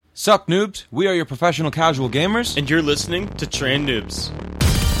Sup, noobs? We are your professional casual gamers. And you're listening to Train Noobs.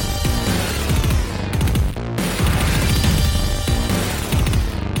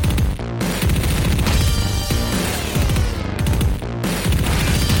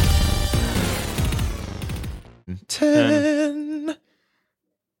 Ten.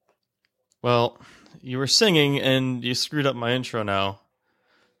 Well, you were singing and you screwed up my intro now.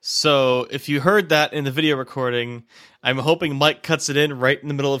 So, if you heard that in the video recording, I'm hoping Mike cuts it in right in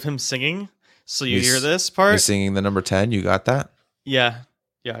the middle of him singing, so you hear this part. You're singing the number 10, you got that? Yeah,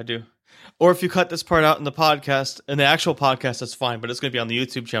 I do. Or if you cut this part out in the podcast, in the actual podcast, that's fine, but it's going to be on the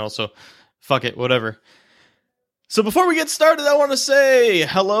YouTube channel, so fuck it, whatever. So before we get started, I want to say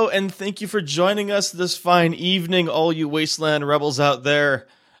hello and thank you for joining us this fine evening, all you Wasteland rebels out there.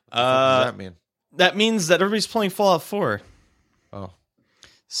 What does that mean? That means that everybody's playing Fallout 4. Oh.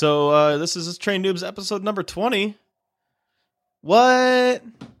 So this is Train Noobs episode number 20. What?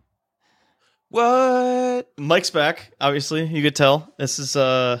 Mike's back, obviously. You could tell. This is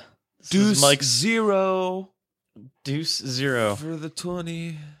Deuce Mike's Zero. Deuce Zero. For the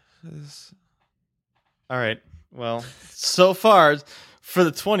 20. All right. Well, so far for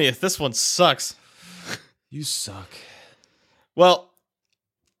the 20th, this one sucks. You suck. Well,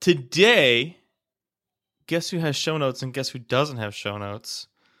 today, guess who has show notes and guess who doesn't have show notes?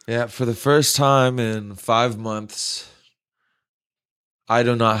 Yeah, for the first time in 5 months, I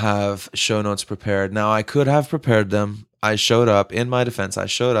do not have show notes prepared. Now, I could have prepared them. I showed up. In my defense, I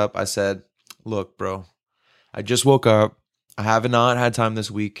showed up. I said, look, bro, I just woke up. I have not had time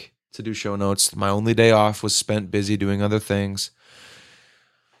this week to do show notes. My only day off was spent busy doing other things.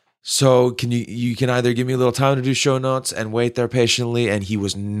 So you can either give me a little time to do show notes and wait there patiently. And he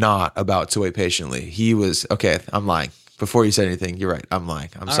was not about to wait patiently. He was, okay, I'm lying. Before you said anything, you're right. I'm lying.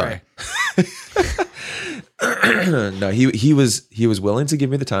 I'm sorry. Right. No, he was willing to give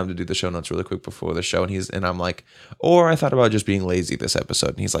me the time to do the show notes really quick before the show. And I'm like, or I thought about just being lazy this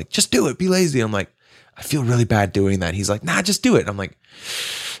episode. And he's like, just do it. Be lazy. I'm like, I feel really bad doing that. He's like, nah, just do it. I'm like,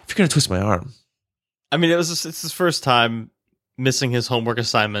 if you're going to twist my arm. I mean, it's his first time missing his homework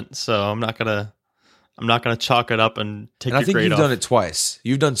assignment, so I'm not gonna chalk it up and take. And I think you've off. done it twice.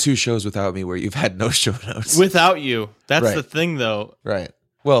 You've done 2 shows without me where you've had no show notes. Without you. That's Right. The thing, though. Right.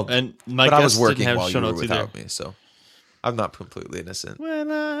 Well, And my but I was guests working didn't have while show you were notes without either. me, so I'm not completely innocent.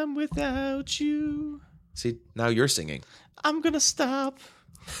 When I'm without you, See, now you're singing I'm gonna stop.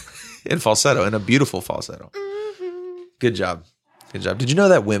 in falsetto, in a beautiful falsetto. Mm-hmm. Good job. Good job. Did you know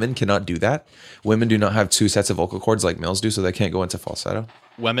that women cannot do that? Women do not have 2 sets of vocal cords like males do, so they can't go into falsetto.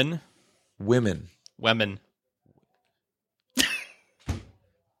 Women. Women. I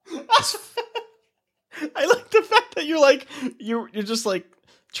like the fact that you're just like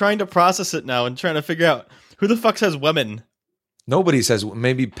trying to process it now and trying to figure out who the fuck says women. Nobody says,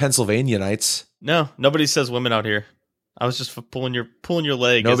 maybe Pennsylvanianites. No, nobody says women out here. I was just pulling your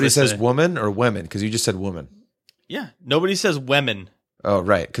leg. Nobody as they says say. woman or women, because you just said woman. Yeah, nobody says women. Oh,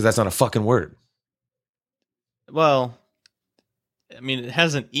 right, because that's not a fucking word. Well, I mean, it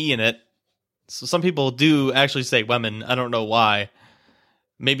has an E in it. So some people do actually say women. I don't know why.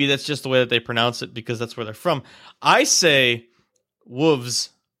 Maybe that's just the way that they pronounce it because that's where they're from. I say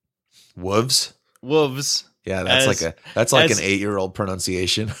wolves. Wolves? Wolves. Yeah, that's As- like an 8-year-old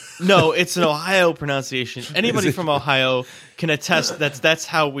pronunciation. No, it's an Ohio pronunciation. Anybody from Ohio can attest that's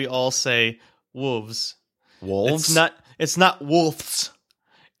how we all say wolves. Wolves? It's not wolves.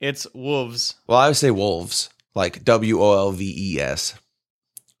 It's wolves. Well, I would say wolves, like Wolves,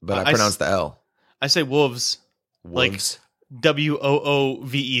 but I pronounce the L. I say wolves. Wolves.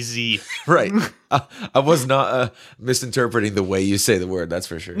 WOOVEZ. Right. I was not misinterpreting the way you say the word, that's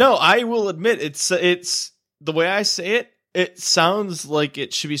for sure. No, I will admit it's the way I say it. It sounds like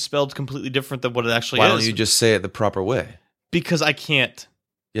it should be spelled completely different than what it actually Why is. don't you just say it the proper way? Because I can't.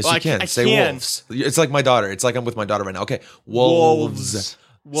 Yes, Well, you can. I Say can. wolves. It's like my daughter. It's like I'm with my daughter right now. Okay. Wolves.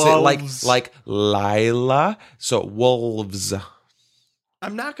 Say like Lila. So wolves.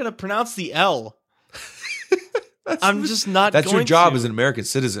 I'm not going to pronounce the L. I'm just not That's going your job to. as an American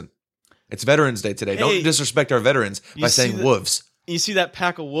citizen. It's Veterans Day today. Hey, Don't disrespect our veterans you by see saying the- wolves. You see that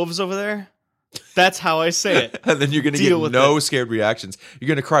pack of wolves over there? That's how I say it. And then you're going to Deal get with no it. scared reactions. You're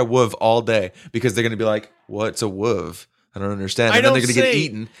going to cry wolf all day because they're going to be like, what's a wolf? I don't understand. I And then don't they're going to get say-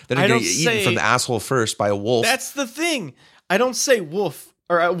 eaten. Then I they're going don't to get eaten say- from the asshole first by a wolf. That's the thing. I don't say wolf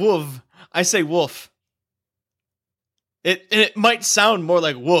or wolf. I say wolf. It might sound more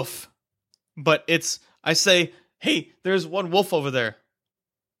like wolf, but I say, hey, there's one wolf over there.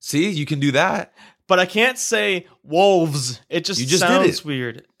 See, you can do that. But I can't say wolves. It You just just did sounds it.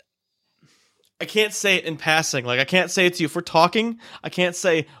 weird. I can't say it in passing. Like, I can't say it to you. If we're talking, I can't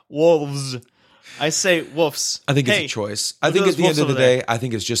say wolves. I say woofs. I think Hey, it's a choice. I look think at at the those end of the wolves over day, I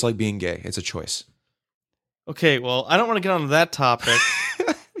think it's just like being gay. It's a choice. Okay, well, I don't want to get on that topic.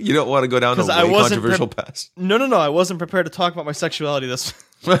 You don't want to go down a 'Cause I way wasn't controversial path. No. I wasn't prepared to talk about my sexuality this.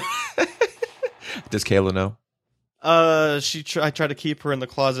 Does Kayla know? I tried to keep her in the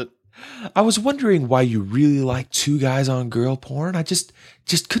closet. I was wondering why you really like two guys on girl porn. I just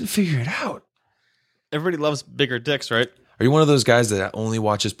couldn't figure it out. Everybody loves bigger dicks, right? Are you one of those guys that only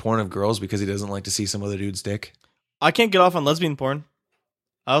watches porn of girls because he doesn't like to see some other dude's dick? I can't get off on lesbian porn.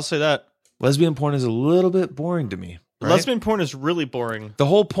 I'll say that. Lesbian porn is a little bit boring to me. Right? Lesbian porn is really boring. The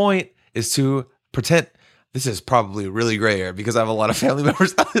whole point is to pretend. This is probably really gray area because I have a lot of family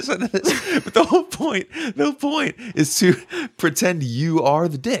members that listen to this. But the whole point is to pretend you are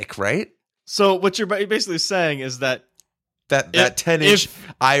the dick, right? So what you're basically saying is that That 10-inch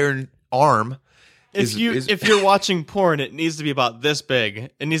iron arm. if you're watching porn, it needs to be about this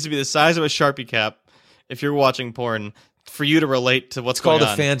big. It needs to be the size of a Sharpie cap. If you're watching porn, for you to relate to what's It's called going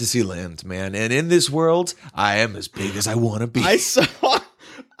a on. fantasy land, man. And in this world, I am as big as I want to be.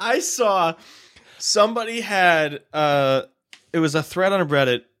 I saw somebody had it was a thread on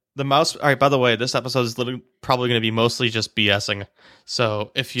Reddit. The mouse. All right. By the way, this episode is literally probably going to be mostly just BSing.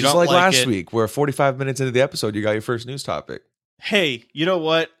 So if you Just don't like last it, week, where 45 minutes into the episode, you got your first news topic. hey, you know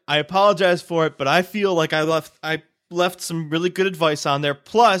what? I apologize for it, but I feel like I left some really good advice on there.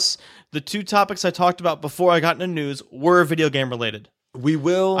 Plus, the two topics I talked about before I got into news were video game related. We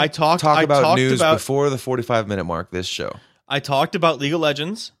will talked about news about- before the 45-minute mark this show. I talked about League of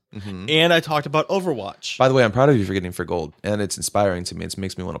Legends, and I talked about Overwatch. By the way, I'm proud of you for getting for gold, and it's inspiring to me. It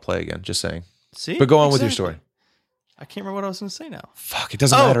makes me want to play again, just saying. See? But go on with your Exactly. story. I can't remember what I was going to say now. Fuck, it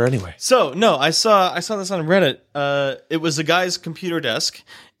doesn't Oh. matter anyway. So no, I saw this on Reddit. It was a guy's computer desk,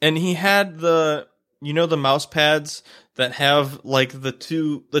 and he had the mouse pads that have like the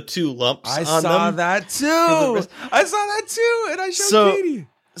two lumps. I on saw them. that too. the- I saw that too, and I showed So- Katie.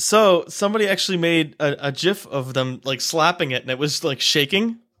 So somebody actually made a GIF of them like slapping it, and it was like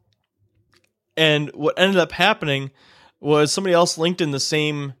shaking. And what ended up happening was somebody else linked in the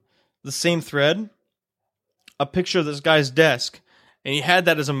same thread a picture of this guy's desk, and he had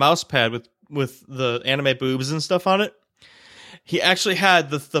that as a mouse pad with the anime boobs and stuff on it. He actually had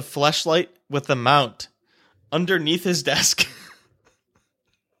the fleshlight with the mount underneath his desk.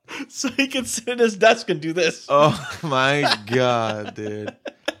 So he could sit at his desk and do this. Oh my god, dude.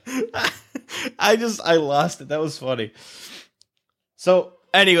 I lost it. That was funny. So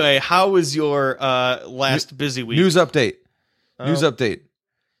anyway, how was your last busy week? News update. Oh. News update.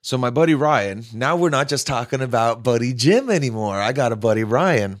 So my buddy Ryan, now we're not just talking about buddy Jim anymore. I got a buddy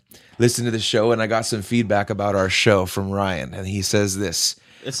Ryan. Listen to the show, and I got some feedback about our show from Ryan, and he says this.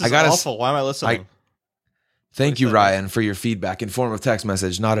 This is I gotta awful. Why am I listening? Thank you, said. Ryan, for your feedback in form of text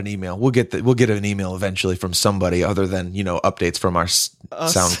message, not an email. We'll get an email eventually from somebody other than updates from our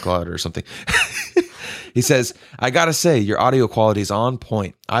SoundCloud or something. He says, I gotta say, your audio quality is on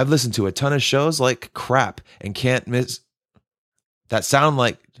point. I've listened to a ton of shows like crap and can't miss that sound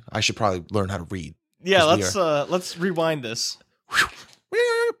like I should probably learn how to read. Yeah, 'Cause let's rewind this.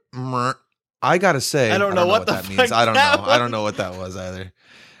 I gotta say, I don't know what the that fuck means. I don't that know. I don't was. know what that was either.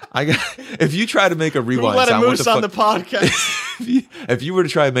 If you try to make a Who rewind let a sound, what moose the on fuck? the podcast? if you were to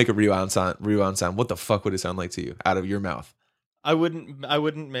try and make a rewind sound, what the fuck would it sound like to you out of your mouth? I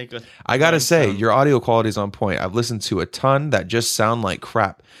wouldn't make a. I gotta rewind say, sound. your audio quality is on point. I've listened to a ton that just sound like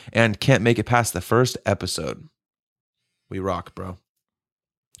crap and can't make it past the first episode. We rock, bro.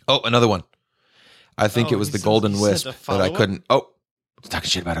 Oh, another one. I think Oh, it was he the said- Golden he said Wisp to that I follow couldn't. Oh, I'm talking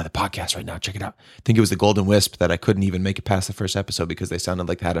shit about other podcasts right now. Check it out. I think it was the Golden Wisp that I couldn't even make it past the first episode because they sounded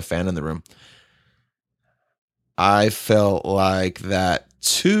like they had a fan in the room. I felt like that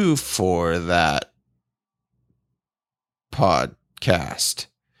too for that podcast.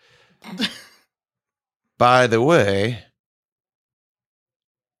 By the way,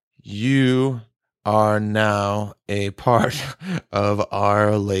 you are now a part of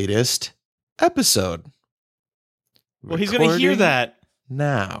our latest episode. Well, he's gonna hear Recording that.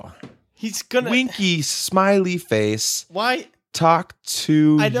 now. He's gonna. Winky smiley face. Why? Talk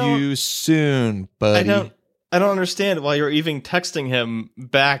to I don't- you soon, buddy. I don't understand why you're even texting him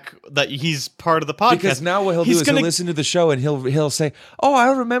back that he's part of the podcast. Because now what he'll do He's is he'll gonna- listen to the show and he'll say, "Oh, I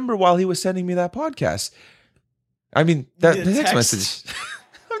remember while he was sending me that podcast." I mean, the text text. message.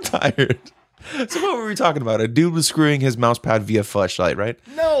 I'm tired. So what were we talking about? A dude was screwing his mouse pad via flashlight, right?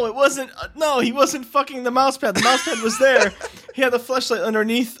 No, it wasn't. No, he wasn't fucking the mouse pad. The mouse pad was there. He had the flashlight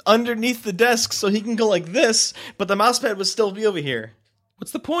underneath the desk, so he can go like this. But the mouse pad would still be over here.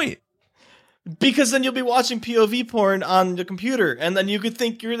 What's the point? Because then you'll be watching POV porn on the computer, and then you could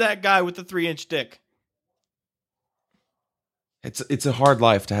think you're that guy with the 3-inch dick. It's a hard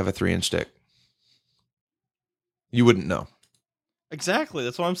life to have a 3-inch dick. You wouldn't know. Exactly,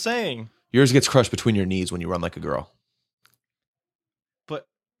 that's what I'm saying. Yours gets crushed between your knees when you run like a girl. But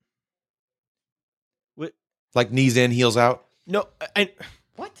what? Like knees in, heels out? No,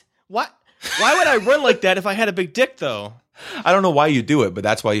 what? What? Why would I run like that if I had a big dick, though? I don't know why you do it, but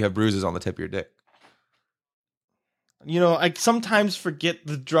that's why you have bruises on the tip of your dick. You know, I sometimes forget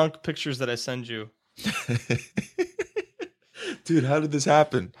the drunk pictures that I send you. Dude, how did this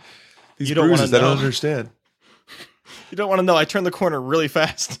happen? These You don't wanna bruises, I don't know. understand. You don't want to know. I turned the corner really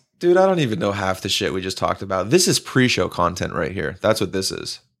fast. Dude, I don't even know half the shit we just talked about. This is pre-show content right here. That's what this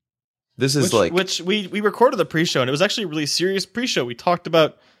is. This is Which we recorded the pre-show, and it was actually a really serious pre-show. We talked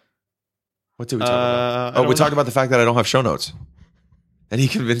about... What did we talk about? I Oh, we don't talked know. about the fact that I don't have show notes. And he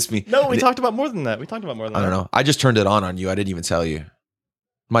convinced me. No, we And talked about more than that. I don't know. I just turned it on you. I didn't even tell you.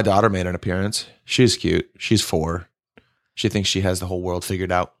 My daughter made an appearance. She's cute. She's 4. She thinks she has the whole world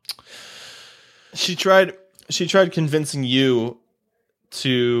figured out. She tried convincing you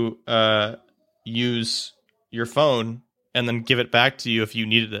to use your phone and then give it back to you if you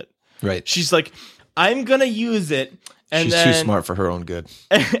needed it. Right. She's like, I'm going to use it. And She's too smart for her own good.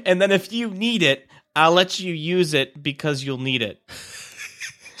 And then if you need it, I'll let you use it because you'll need it.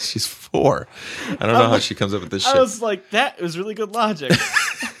 She's 4. I don't know how she comes up with this shit. I was like, that was really good logic.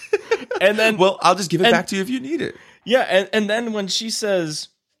 And then, Well, I'll just give it and- back to you if you need it. yeah, and then when she says,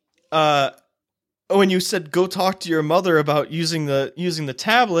 when you said go talk to your mother about using the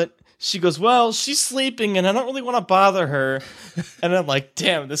tablet, she goes, well, she's sleeping and I don't really want to bother her. And I'm like,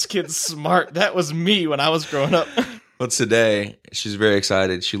 damn, this kid's smart. That was me when I was growing up. Well, today, she's very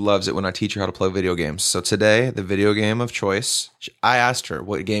excited. She loves it when I teach her how to play video games. So today, the video game of choice, I asked her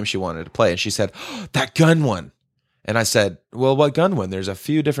what game she wanted to play, and she said, oh, that gun one. And I said, well, what gun one? There's a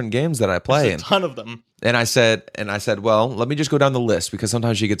few different games that I play. There's a ton of them. And I said, well, let me just go down the list, because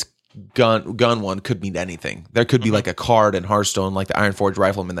sometimes she gets gun one could mean anything. There could be like a card in Hearthstone, like the Iron Forge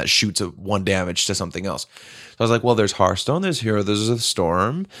Rifleman that shoots 1 damage to something else. So I was like, well, there's Hearthstone, there's Hero, there's a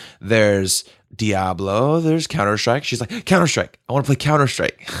Storm, there's Diablo, there's Counter-Strike. She's like, Counter-Strike. I want to play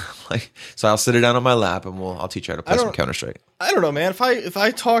Counter-Strike. Like, so I'll sit her down on my lap and I'll teach her how to play some Counter-Strike. I don't know, man. If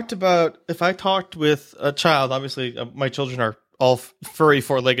I talked with a child, obviously my children are all furry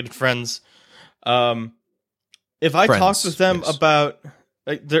 4-legged friends. If I talked with them about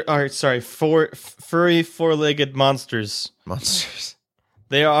furry 4-legged monsters. Monsters.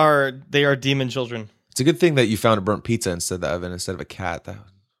 They are demon children. It's a good thing that you found a burnt pizza instead of the oven instead of a cat. That would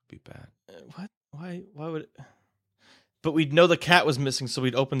be bad. What? Why would it? But we'd know the cat was missing, so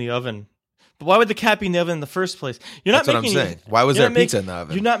we'd open the oven. But why would the cat be in the oven in the first place? You're not That's what making I'm saying. Why was there pizza in the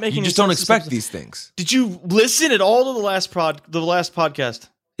oven? You're not making. You just any don't sense expect to- these things. Did you listen at all to the last podcast?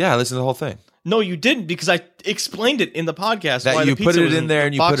 Yeah, I listened to the whole thing. No, you didn't, because I explained it in the podcast. That why you the put pizza it was in there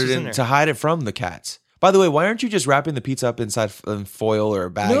and you the put box it was in there. to hide it from the cats. By the way, why aren't you just wrapping the pizza up inside foil or a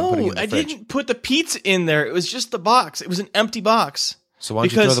bag and putting it No, in the I fridge? didn't put the pizza in there. It was just the box. It was an empty box. So why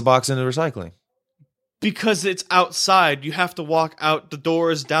don't you throw the box into recycling? Because it's outside. You have to walk out the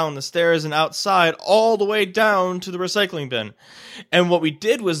doors, down the stairs, and outside all the way down to the recycling bin. And what we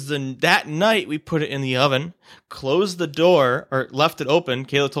did was that night we put it in the oven, closed the door, or left it open.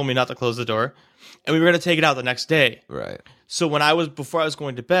 Kayla told me not to close the door. And we were going to take it out the next day. Right. So before I was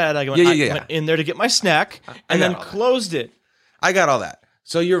going to bed, I went in there to get my snack and then closed it. I got all that.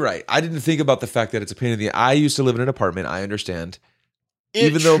 So you're right. I didn't think about the fact that it's a pain in the... I used to live in an apartment. I understand.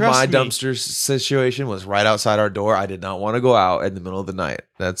 Even though my dumpster situation was right outside our door, I did not want to go out in the middle of the night.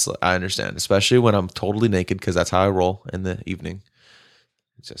 I understand, especially when I'm totally naked, because that's how I roll in the evening.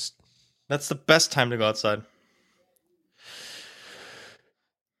 It's just... That's the best time to go outside.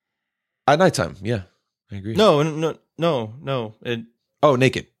 At nighttime, yeah. I agree. No.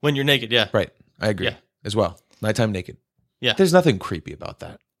 Naked. When you're naked, yeah. Right. I agree. Yeah. As well. Nighttime naked. Yeah. There's nothing creepy about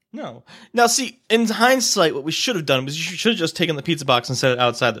that. No. Now, see, in hindsight, what we should have done was you should have just taken the pizza box and set it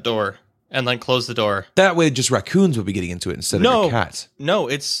outside the door and then closed the door. That way, just raccoons would be getting into it instead of your cats. No,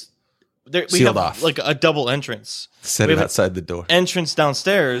 it's... we Sealed have off. like a double entrance. Set We it have outside the door. Entrance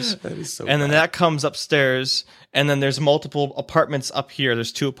downstairs, That is so and then bad. that comes upstairs, and then there's multiple apartments up here.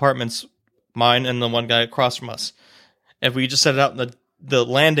 There's 2 apartments, mine and the one guy across from us. If we just set it out in the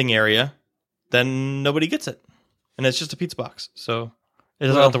landing area, then nobody gets it. And it's just a pizza box, so it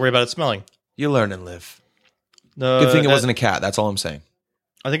doesn't have to worry about it smelling. You learn and live. Good thing it wasn't a cat. That's all I'm saying.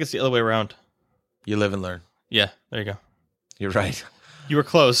 I think it's the other way around. You live and learn. Yeah, there you go. You're right. You were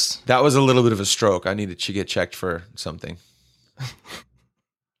close. That was a little bit of a stroke. I needed to get checked for something.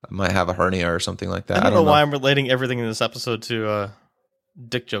 I might have a hernia or something like that. I don't know why I'm relating everything in this episode to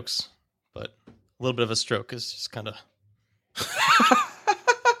dick jokes, but a little bit of a stroke is just kind of.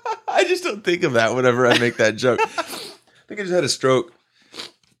 I just don't think of that whenever I make that joke. I think I just had a stroke.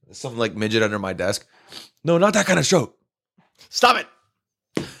 Some like midget under my desk. No, not that kind of stroke. Stop it!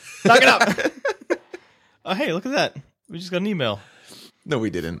 Knock it out! Oh, hey, look at that. We just got an email. No, we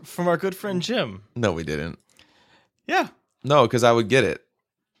didn't. From our good friend Jim. No, we didn't. Yeah. No, because I would get it.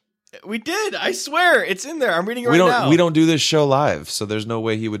 We did. I swear. It's in there. I'm reading it right now. We don't do this show live, so there's no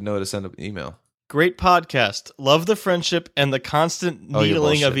way he would know to send an email. Great podcast. Love the friendship and the constant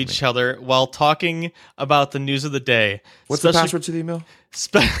needling of each other while talking about the news of the day. What's the password to the email?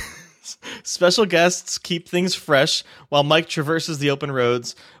 Special guests keep things fresh while Mike traverses the open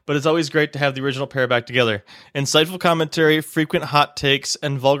roads, but it's always great to have the original pair back together. Insightful commentary, frequent hot takes,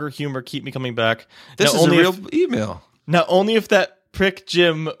 and vulgar humor keep me coming back. This is a real email. Now, only if that prick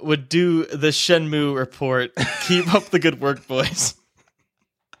Jim would do the Shenmue report. Keep up the good work, boys.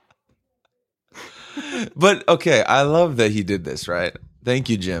 But okay, I love that he did this, right? Thank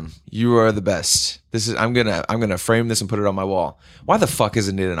you, Jim. You are the best. I'm gonna frame this and put it on my wall. Why the fuck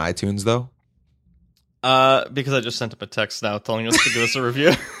isn't it in iTunes though? Because I just sent him a text now telling us to give us a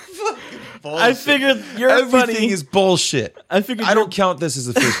review. I figured everything is bullshit. I figured I don't count this as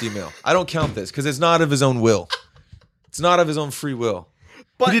the first email. I don't count this because it's not of his own will. It's not of his own free will.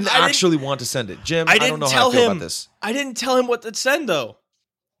 But he didn't actually want to send it. Jim, I don't know how I feel about this. I didn't tell him what to send though.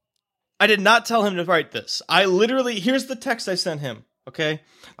 I did not tell him to write this. Here's the text I sent him. Okay,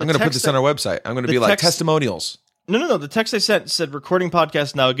 I'm going to put this on our website. I'm going to be like testimonials. No. The text I sent said recording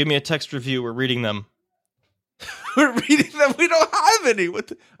podcast now. Give me a text review. We're reading them. We're reading them. We don't have any.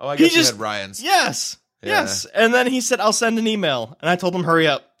 I guess you had Ryan's. Yes. Yeah. Yes. And then he said, I'll send an email. And I told him, hurry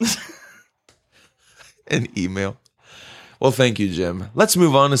up. An email. Well, thank you, Jim. Let's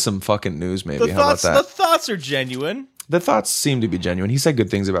move on to some fucking news, maybe. How about that? The thoughts are genuine. The thoughts seem to be genuine. He said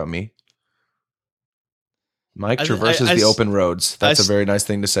good things about me. Mike traverses the open roads. That's a very nice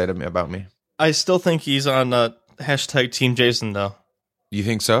thing to say to me about me. I still think he's on hashtag Team Jason, though. You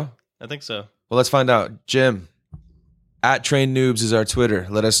think so? I think so. Well, let's find out. Jim, @TrainNoobs is our Twitter.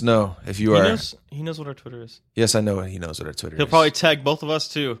 Let us know if you are. He knows what our Twitter is. Yes, I know he knows what our Twitter is. He'll probably tag both of us,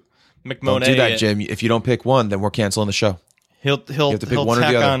 too. McMonet. Don't do that, Jim. If you don't pick one, then we're canceling the show. He'll have to pick one or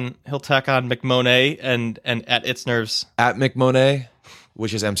the other. He'll tack on McMonet and at It's Nerves. At McMonet,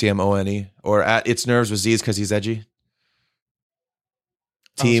 which is MCMONE, or at It's Nerves with Z's because he's edgy.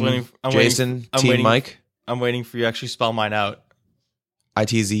 Team Jason, Team Mike. I'm waiting for you to actually spell mine out.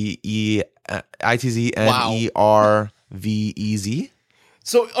 ITZNERVEZ.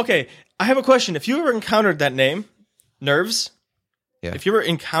 So, okay, I have a question. If you ever encountered that name, Nerves, if you ever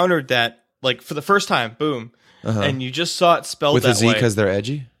encountered that, like for the first time, boom, and you just saw it spelled with that a Z because they're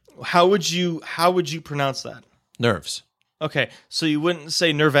edgy, how would you pronounce that? Nerves. Okay, so you wouldn't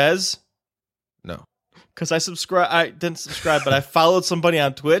say Nervez? No. Because I didn't subscribe, but I followed somebody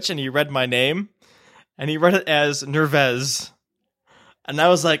on Twitch and he read my name and he read it as Nervez. And I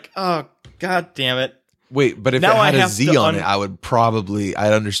was like, oh, god damn it. Wait, but if now it had a Z on it,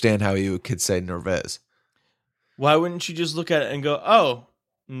 I'd understand how you could say Nervez. Why wouldn't you just look at it and go, oh,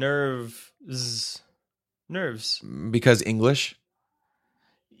 nerves? Because English?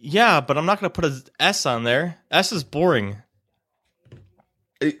 Yeah, but I'm not going to put an S on there. S is boring.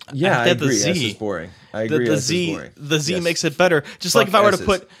 I agree. S is boring. I agree. The Z makes it better. Just like if I were to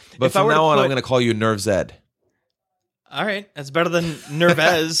put. But from now on, I'm going to call you Nerve Zed. All right, that's better than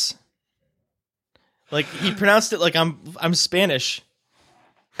Nervez. Like he pronounced it like I'm Spanish.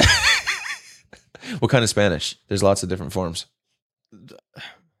 What kind of Spanish? There's lots of different forms.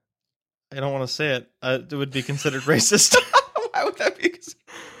 I don't want to say it. It would be considered racist. Why would that be?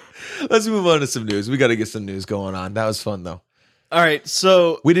 Let's move on to some news. We got to get some news going on. That was fun though. All right,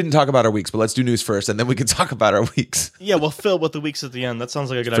 so we didn't talk about our weeks, but let's do news first, and then we can talk about our weeks. Yeah, we'll fill with the weeks at the end. That sounds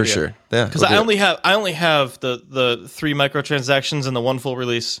like a good idea. For sure. Yeah, because I only have the 3 microtransactions and the 1 full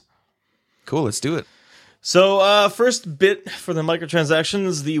release. Cool, let's do it. So first bit for the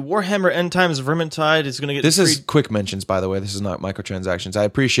microtransactions, the Warhammer End Times Vermintide is going to get. This is quick mentions, by the way. This is not microtransactions. I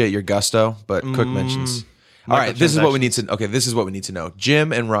appreciate your gusto, but quick mentions. All right, this is what we need to. Okay, this is what we need to know.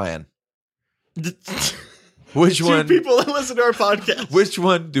 Jim and Ryan. Which one? 2 people that listen to our podcast. Which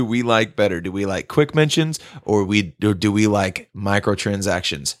one do we like better? Do we like quick mentions or do we like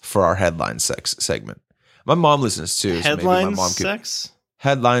microtransactions for our headlines segment? My mom listens too. Headlines so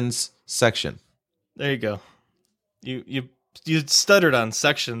headlines section. There you go. You stuttered on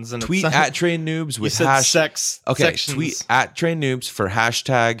sections and tweet at TrainNoobs with sex. Okay, sections. Tweet at TrainNoobs for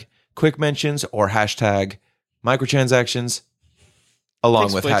hashtag quick mentions or hashtag microtransactions. along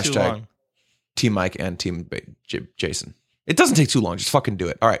Takes with way too hashtag long. Team Mike and Team Jason. It doesn't take too long. Just fucking do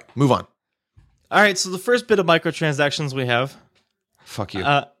it. All right, move on. All right, so the first bit of microtransactions we have, Fuck you.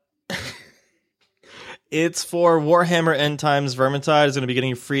 it's for Warhammer End Times Vermintide. Is going to be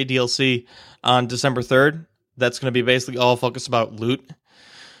getting free DLC on December 3rd. That's going to be basically all focused about loot.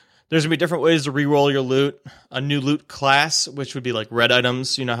 There's going to be different ways to reroll your loot. A new loot class, which would be like red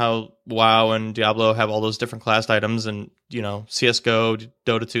items. You know how WoW and Diablo have all those different classed items, and CSGO,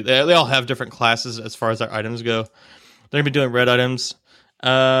 Dota 2, they all have different classes as far as their items go. They're going to be doing red items.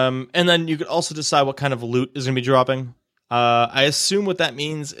 And then you could also decide what kind of loot is going to be dropping. I assume what that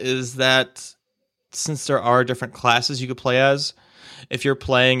means is that since there are different classes you could play as, if you're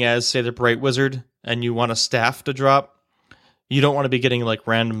playing as, say, the Bright Wizard and you want a staff to drop, you don't want to be getting like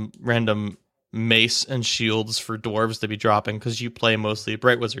random mace and shields for dwarves to be dropping because you play mostly a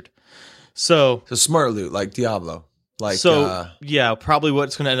Bright Wizard. So smart loot like Diablo. Probably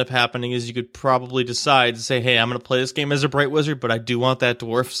what's going to end up happening is you could probably decide to say, hey, I'm going to play this game as a Bright Wizard, but I do want that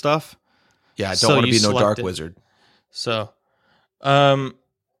dwarf stuff. Yeah, I don't want to be no Dark Wizard. So, nice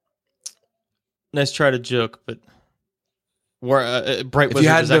try to joke, but Bright Wizard. If you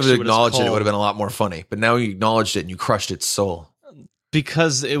hadn't is been able actually to what it's acknowledge it, it called. would have been a lot more funny. But now you acknowledged it and you crushed its soul.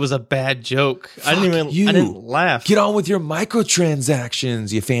 Because it was a bad joke. I didn't you. laugh. Get on with your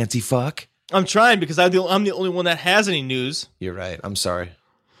microtransactions, you fancy fuck. I'm trying because I'm the only one that has any news. You're right. I'm sorry.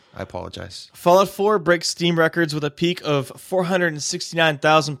 I apologize. Fallout 4 breaks Steam records with a peak of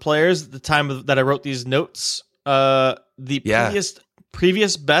 469,000 players at the time that I wrote these notes.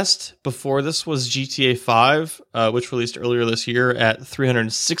 Previous best before this was GTA 5, which released earlier this year at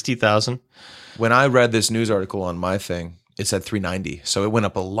 360,000. When I read this news article on my thing, it said 390. So it went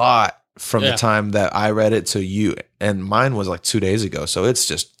up a lot from the time that I read it to you. And mine was like 2 days ago. So it's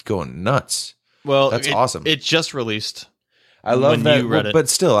just going nuts. Well, that's awesome. It just released. I love when that. you read it. But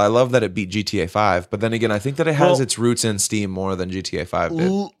still, I love that it beat GTA 5. But then again, I think that it has its roots in Steam more than GTA 5 did.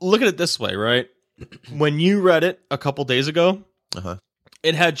 Look at it this way, right? When you read it a couple days ago,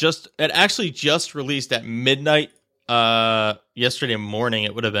 it actually just released at midnight yesterday morning.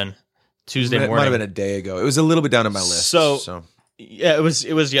 It would have been Tuesday morning. It might have been a day ago. It was a little bit down on my list. So yeah, it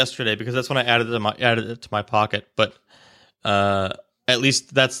was yesterday because that's when I added it to my pocket. But at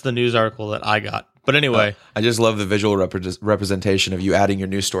least that's the news article that I got. But anyway, I just love the visual representation of you adding your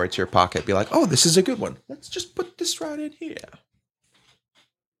news story to your pocket. Be like, oh, this is a good one. Let's just put this right in here.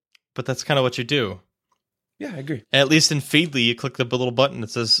 But that's kind of what you do. Yeah, I agree. At least in Feedly, you click the little button that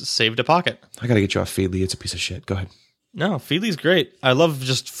says "Save to Pocket." I gotta get you off Feedly. It's a piece of shit. Go ahead. No, Feedly's great. I love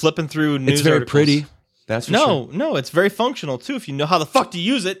just flipping through news. It's very articles. pretty. That's for sure. No, it's very functional too. If you know how the fuck to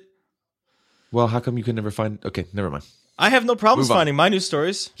use it. Well, how come you can never find? Okay, never mind. I have no problems finding my news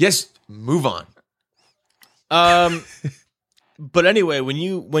stories. Yes, move on. But anyway, when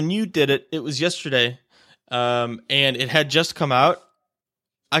you did it, it was yesterday, and it had just come out.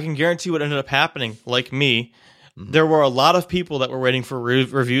 I can guarantee what ended up happening. Like me, there were a lot of people that were waiting for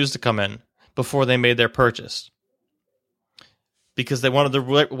reviews to come in before they made their purchase because they wanted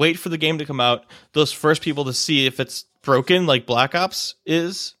to wait for the game to come out. Those first people to see if it's broken, like Black Ops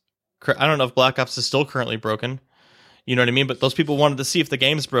is. I don't know if Black Ops is still currently broken. You know what I mean? But those people wanted to see if the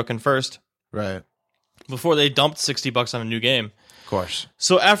game's broken first. Right. Before they dumped $60 on a new game. Of course.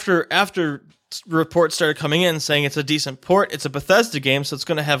 So after reports started coming in saying it's a decent port, it's a Bethesda game, so it's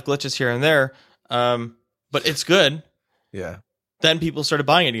going to have glitches here and there, but it's good. Yeah. Then people started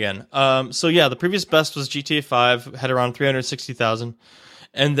buying it again. So yeah, the previous best was GTA 5, had around 360,000.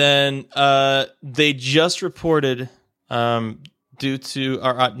 And then they just reported, not due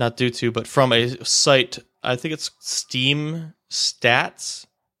to, but from a site, I think it's Steam Stats.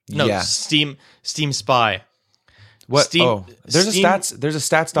 No, yeah. Steam Spy. What? Steam, there's Steam, a stats. There's a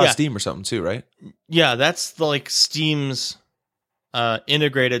stats.steam or something too, right? Yeah, that's the Steam's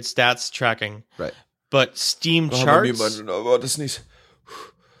integrated stats tracking. Right. But Steam Oh, charts. I'm about to sneeze.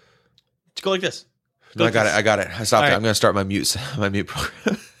 Go like this. No, I got it. I stopped it. Right. I'm gonna start my mute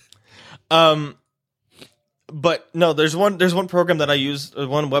program. But no, there's one program that I use,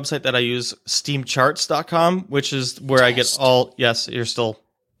 one website that I use, steamcharts.com, which is where I get all. Yes, you're still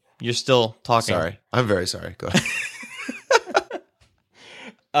talking. Sorry, I'm very sorry. Go ahead.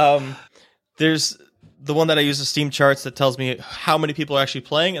 There's the one that I use is Steam Charts that tells me how many people are actually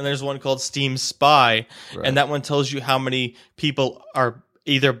playing, and there's one called Steam Spy, and that one tells you how many people are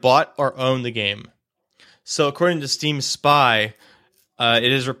either bought or own the game. So according to Steam Spy,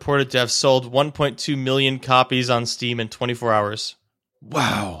 it is reported to have sold 1.2 million copies on Steam in 24 hours.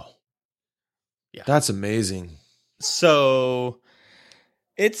 Wow. Yeah. That's amazing. So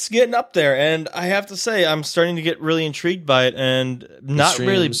It's getting up there, and I have to say, I'm starting to get really intrigued by it, and not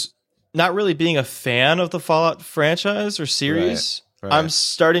really being a fan of the Fallout franchise or series. Right. I'm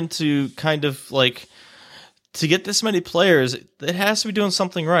starting to kind of like, to get this many players, it has to be doing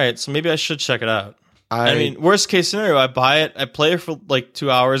something right. So maybe I should check it out. I mean, worst case scenario, I buy it, I play it for like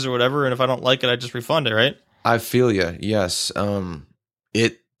 2 hours or whatever, and if I don't like it, I just refund it, right? I feel you. Yes.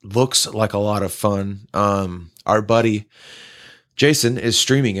 It looks like a lot of fun. Our buddy Jason is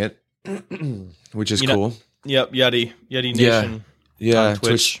streaming it, which is cool. Yep, Yeti Nation. Yeah, on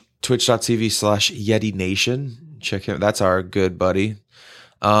Twitch. Twitch.tv/Yeti Nation. Check him. That's our good buddy.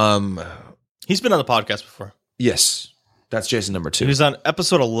 He's been on the podcast before. Yes, that's Jason number 2. He was on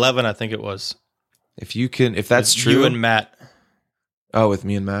episode 11, I think it was. If that's true, you and Matt. Oh, with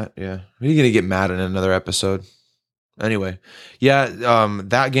me and Matt, yeah. We're gonna get Matt in another episode. Anyway, yeah,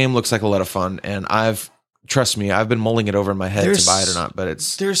 that game looks like a lot of fun, and trust me, I've been mulling it over in my head to buy it or not. But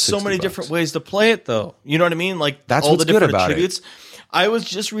there's so many different ways to play it, though. You know what I mean? Like that's all what's the different good about attributes. it. I was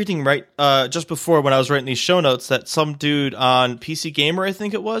just reading just before when I was writing these show notes that some dude on PC Gamer, I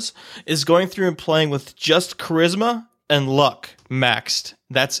think it was, is going through and playing with just charisma and luck maxed.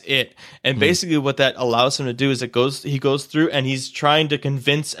 That's it. And basically what that allows him to do is he goes through and he's trying to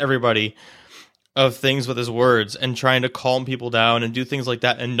convince everybody of things with his words and trying to calm people down and do things like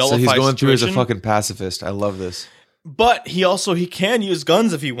that and nullify. So he's going through as a situation. fucking pacifist. I love this. But he can use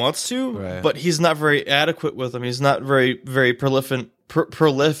guns if he wants to, Right. but he's not very adequate with them. He's not very, very prolific. What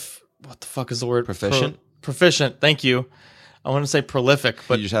the fuck is the word? Proficient? Proficient. Thank you. I want to say prolific,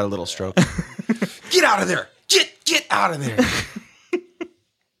 but You just had a little stroke. Get out of there! Get out of there!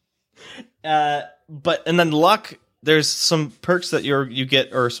 and then luck. There's some perks that you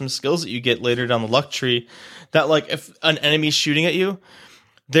get, or some skills that you get later down the luck tree. That like if an enemy's shooting at you,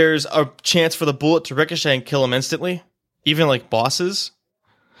 there's a chance for the bullet to ricochet and kill him instantly, even like bosses.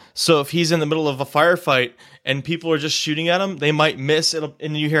 So if he's in the middle of a firefight and people are just shooting at him, they might miss,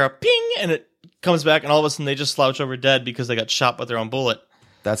 and you hear a ping, and it comes back, and all of a sudden they just slouch over dead because they got shot by their own bullet.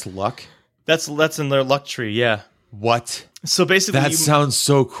 That's luck? That's in their luck tree, yeah. What? So basically, That sounds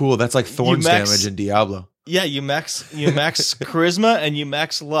so cool. That's like Thorns max- damage in Diablo. Yeah, you max charisma and you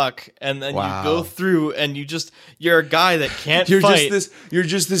max luck, and then Wow. you go through and you're a guy that can't You're fight. you're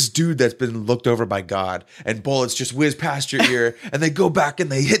just this dude that's been looked over by God, and bullets just whiz past your ear, and they go back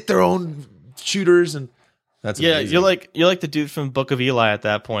and they hit their own shooters, and that's amazing. you're like the dude from Book of Eli at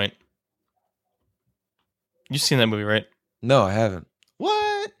that point. You've seen that movie, right? No, I haven't.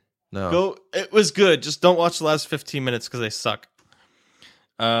 What? No. It was good. Just don't watch the last 15 minutes because they suck.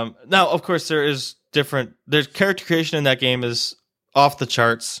 Now, of course, there's character creation in that game is off the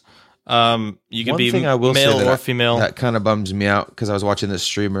charts. You can One be thing I will male say or female. that kind of bums me out because I was watching this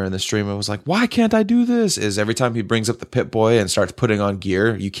streamer, and the streamer was like, "Why can't I do this?" Is every time he brings up the Pip-Boy and starts putting on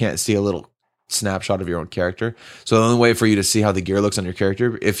gear, you can't see a little snapshot of your own character. So the only way for you to see how the gear looks on your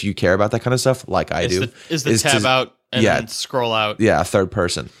character, if you care about that kind of stuff, like I do, is the tab out and then scroll out. Yeah, third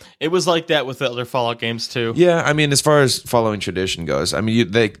person. It was like that with the other Fallout games too. Yeah, I mean, as far as following tradition goes, I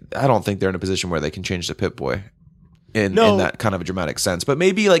mean, I don't think they're in a position where they can change the Pip-Boy in that kind of a dramatic sense. But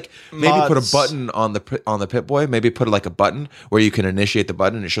maybe put a button on the Pip-Boy. Maybe put like a button where you can initiate the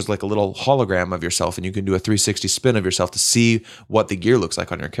button, and it shows like a little hologram of yourself, and you can do a 360 spin of yourself to see what the gear looks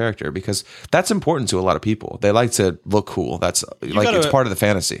like on your character, because that's important to a lot of people. They like to look cool. That's it's part of the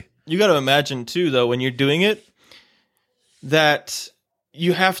fantasy. You got to imagine too, though, when you're doing it, that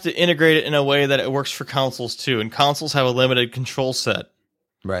you have to integrate it in a way that it works for consoles too, and consoles have a limited control set.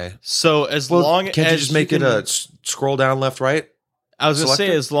 Right. So can't you just make it a scroll down left right? I was going to say,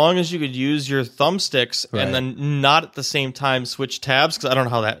 selector? as long as you could use your thumbsticks and then not at the same time switch tabs, because I don't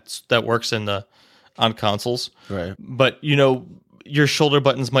know how that works on consoles. Right. But your shoulder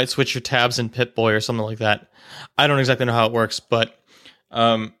buttons might switch your tabs in Pip-Boy or something like that. I don't exactly know how it works, but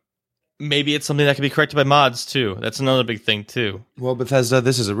maybe it's something that can be corrected by mods too. That's another big thing too. Well, Bethesda,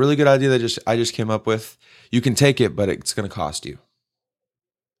 this is a really good idea that I just came up with. You can take it, but it's going to cost you.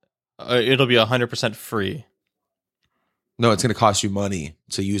 It'll be 100% free. No, it's going to cost you money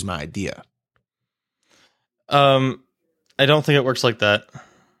to use my idea. I don't think it works like that.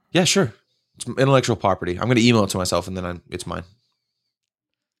 Yeah, sure. It's intellectual property. I'm going to email it to myself, and then it's mine.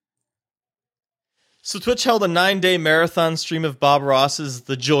 So Twitch held a 9-day marathon stream of Bob Ross's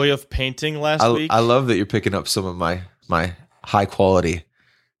The Joy of Painting last week. I love that you're picking up some of my high quality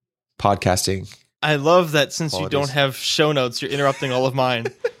podcasting. I love that since qualities. You don't have show notes, you're interrupting all of mine.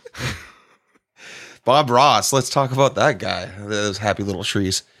 Bob Ross, let's talk about that guy. Those happy little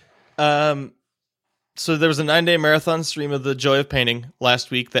trees. So there was a 9-day marathon stream of The Joy of Painting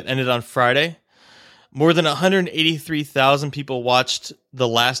last week that ended on Friday. More than 183,000 people watched the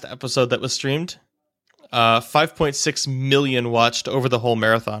last episode that was streamed. 5.6 million watched over the whole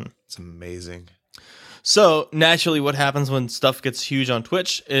marathon. It's amazing. So, naturally, what happens when stuff gets huge on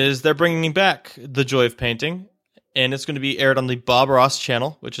Twitch is they're bringing back The Joy of Painting, and it's going to be aired on the Bob Ross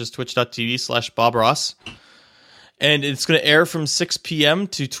channel, which is twitch.tv/Bob Ross. And it's going to air from 6 p.m.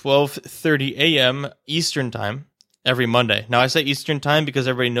 to 12:30 a.m. Eastern Time every Monday. Now, I say Eastern Time because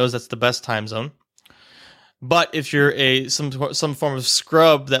everybody knows that's the best time zone. But if you're some form of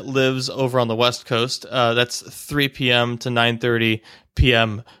scrub that lives over on the West Coast, that's 3 p.m. to 9:30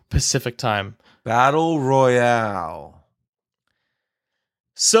 p.m. Pacific Time. Battle Royale.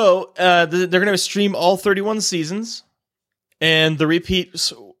 So they're going to stream all 31 seasons, and the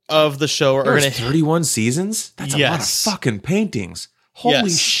repeats of the show are going to 31 seasons. That's a lot of fucking paintings. Holy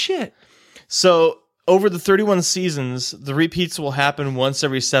shit! So over the 31 seasons, the repeats will happen once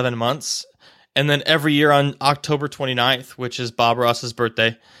every 7 months. And then every year on October 29th, which is Bob Ross's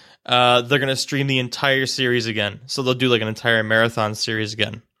birthday, they're going to stream the entire series again. So they'll do like an entire marathon series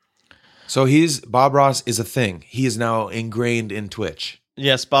again. So Bob Ross is a thing. He is now ingrained in Twitch.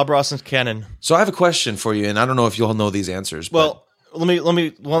 Yes, Bob Ross is canon. So I have a question for you, and I don't know if you'll know these answers. Well, let me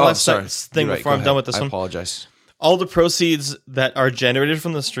one last thing before I'm done with this one. I apologize. All the proceeds that are generated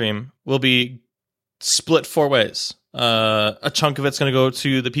from the stream will be split 4 ways. A chunk of it's going to go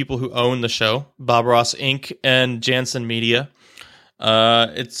to the people who own the show, Bob Ross Inc. and Jansen Media.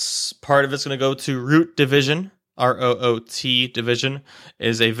 It's part of it's going to go to Root Division, ROOT Division,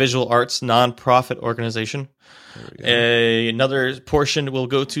 is a visual arts nonprofit organization. Another portion will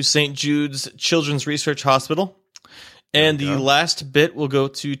go to St. Jude's Children's Research Hospital. And the last bit will go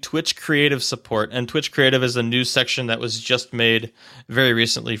to Twitch Creative Support. And Twitch Creative is a new section that was just made very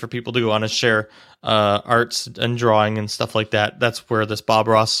recently for people to go on and share arts and drawing and stuff like that. That's where this Bob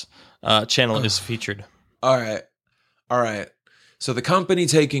Ross channel is featured. All right. So the company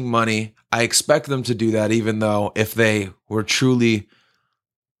taking money, I expect them to do that, even though if they were truly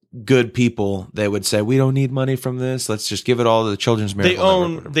good people, they would say, we don't need money from this. Let's just give it all to the Children's Miracle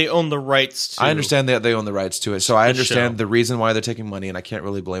Network. They own the rights to. I understand that they own the rights to it. So I understand the reason why they're taking money, and I can't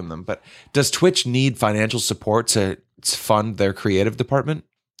really blame them. But does Twitch need financial support to fund their creative department?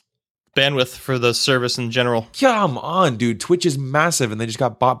 Bandwidth for the service in general. Come on, dude. Twitch is massive, and they just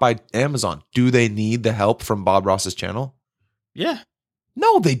got bought by Amazon. Do they need the help from Bob Ross's channel? Yeah.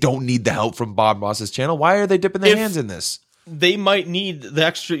 No, they don't need the help from Bob Ross's channel. Why are they dipping their hands in this? They might need the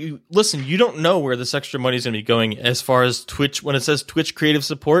extra. Listen, you don't know where this extra money is going to be going as far as Twitch. When it says Twitch Creative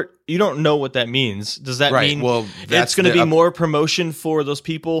Support, you don't know what that means. Does that mean it's going to be more promotion for those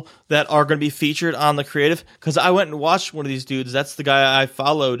people that are going to be featured on the creative? Because I went and watched one of these dudes. That's the guy I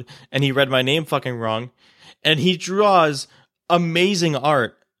followed, and he read my name fucking wrong. And he draws amazing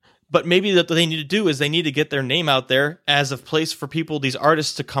art. But maybe what they need to do is they need to get their name out there as a place for people, these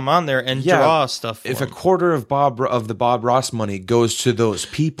artists, to come on there and draw stuff for If them. a quarter of the Bob Ross money goes to those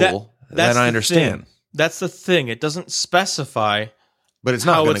people, then I understand. That's the thing. It doesn't specify. But it's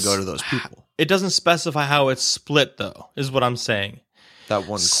not going to go to those people. It doesn't specify how it's split, though, is what I'm saying. That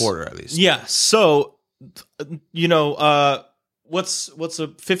 1/4 at least. Yeah. So, what's a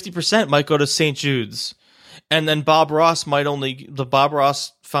 50% might go to St. Jude's. And then Bob Ross the Bob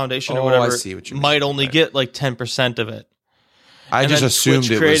Ross Foundation or whatever, I see what you mean. might only get like 10% of it. I just assumed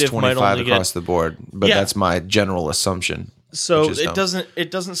it was 25 across the board, but Yeah. that's my general assumption. So it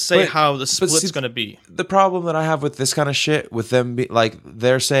doesn't say how the split's going to be. The problem that I have with this kind of shit, with them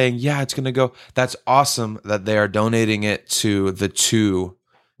they're saying, yeah, it's going to go. That's awesome that they are donating it to the two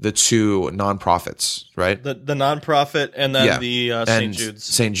nonprofits, right? The nonprofit and then the St. Jude's.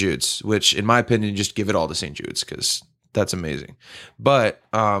 St. Jude's, which in my opinion, just give it all to St. Jude's because that's amazing. But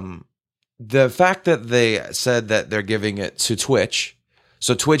the fact that they said that they're giving it to Twitch,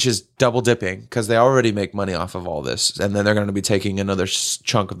 so Twitch is double dipping because they already make money off of all this, and then they're going to be taking another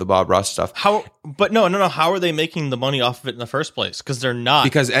chunk of the Bob Ross stuff. But no. How are they making the money off of it in the first place? Because they're not.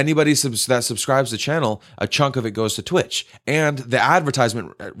 Because anybody that subscribes to the channel, a chunk of it goes to Twitch, and the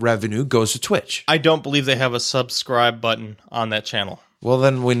advertisement revenue goes to Twitch. I don't believe they have a subscribe button on that channel. Well,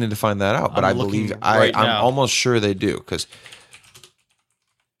 then we need to find that out. But I'm almost sure they do because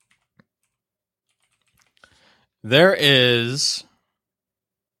there is.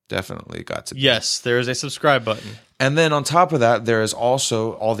 Definitely got to be. Yes, there is a subscribe button. And then on top of that, there is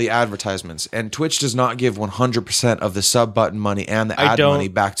also all the advertisements. And Twitch does not give 100% of the sub button money and the ad money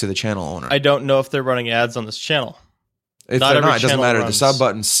back to the channel owner. I don't know if they're running ads on this channel. If Not they're every not, it doesn't channel matter. runs. The sub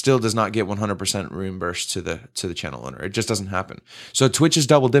button still does not get 100% reimbursed to the channel owner. It just doesn't happen. So Twitch is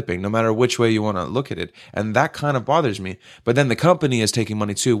double dipping, no matter which way you want to look at it, and that kind of bothers me. But then the company is taking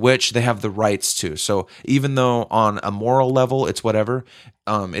money too, which they have the rights to. So even though on a moral level it's whatever,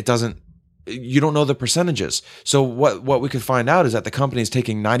 it doesn't. You don't know the percentages. So what we could find out is that the company is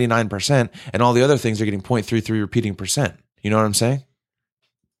taking 99%, and all the other things are getting 0.33 repeating percent. You know what I'm saying?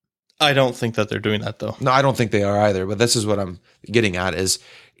 I don't think that they're doing that though. No, I don't think they are either. But this is what I'm getting at is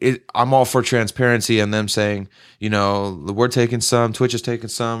I'm all for transparency and them saying, we're taking some, Twitch is taking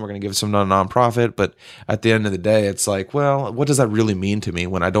some, we're going to give some to a nonprofit. But at the end of the day, it's like, well, what does that really mean to me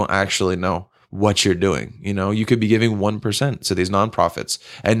when I don't actually know what you're doing? You could be giving 1% to these nonprofits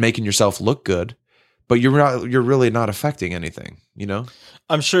and making yourself look good, but you're really not affecting anything,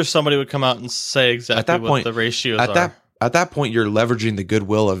 I'm sure somebody would come out and say exactly what the ratios are. At that point, you're leveraging the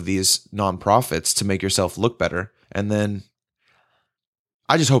goodwill of these nonprofits to make yourself look better. And then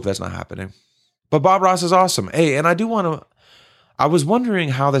I just hope that's not happening. But Bob Ross is awesome. Hey, and I was wondering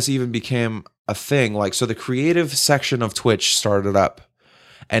how this even became a thing. Like, so the creative section of Twitch started up,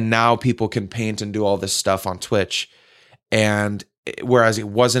 and now people can paint and do all this stuff on Twitch. And whereas it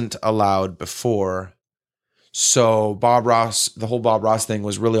wasn't allowed before. So the whole Bob Ross thing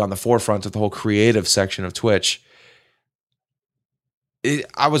was really on the forefront of the whole creative section of Twitch.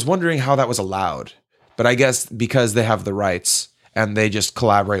 I was wondering how that was allowed, but I guess because they have the rights and they just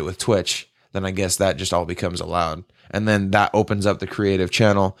collaborate with Twitch, then I guess that just all becomes allowed. And then that opens up the creative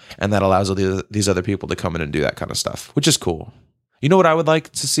channel, and that allows these other people to come in and do that kind of stuff, which is cool. You know what I would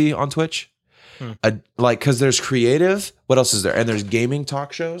like to see on Twitch? Because there's creative. What else is there? And there's gaming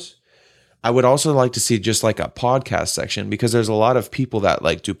talk shows. I would also like to see just like a podcast section, because there's a lot of people that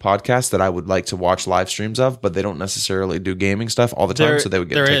like do podcasts that I would like to watch live streams of, but they don't necessarily do gaming stuff all the time, so they would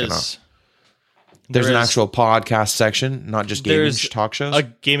get taken off. There's an actual podcast section, not just gaming talk shows.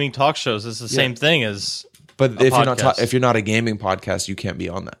 Gaming talk shows is the same thing as. But if you're not a gaming podcast, you can't be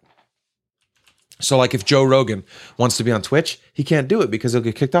on that. So like if Joe Rogan wants to be on Twitch, he can't do it because he'll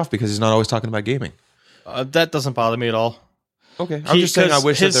get kicked off because he's not always talking about gaming. That doesn't bother me at all. Okay, I'm just saying I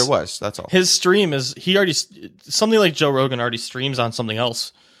wish that there was. That's all. His stream is something like Joe Rogan already streams on something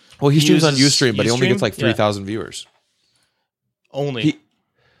else. Well, he streams on Ustream, but he only gets like 3,000 viewers. Only.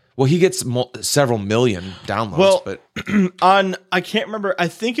 He gets several million downloads. But I can't remember. I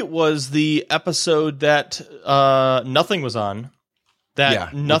think it was the episode that Nothing was on.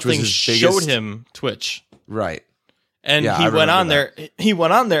 That Nothing showed him Twitch. Right. And he went on there. He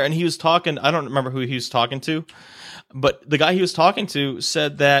went on there and he was talking. I don't remember who he was talking to. But the guy he was talking to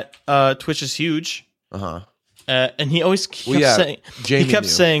said that Twitch is huge, and he always kept saying,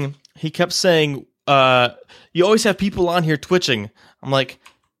 he kept saying, you always have people on here twitching. I'm like,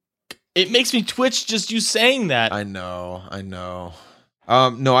 it makes me twitch just you saying that. I know.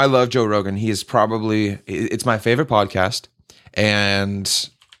 No, I love Joe Rogan. He is it's my favorite podcast, and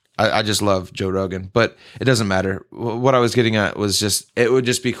I just love Joe Rogan. But it doesn't matter. What I was getting at was it would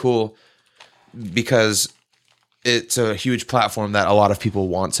just be cool because it's a huge platform that a lot of people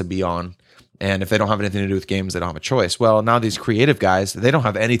want to be on. And if they don't have anything to do with games, they don't have a choice. Well, now these creative guys, they don't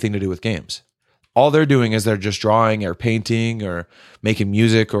have anything to do with games. All they're doing is they're just drawing or painting or making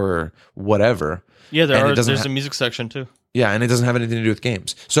music or whatever. Yeah, there's a music section too. Yeah, and it doesn't have anything to do with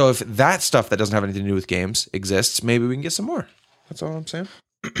games. So if that stuff that doesn't have anything to do with games exists, maybe we can get some more. That's all I'm saying.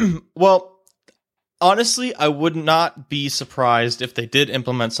 Well, honestly, I would not be surprised if they did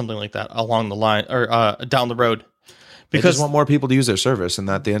implement something like that along the line or down the road. Because they just want more people to use their service, and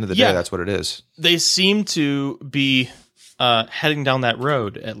at the end of the day, that's what it is. They seem to be heading down that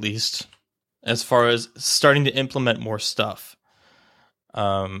road, at least, as far as starting to implement more stuff,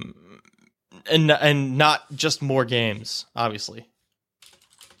 and not just more games. Obviously,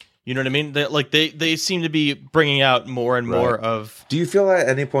 you know what I mean. They seem to be bringing out more and more of. Do you feel at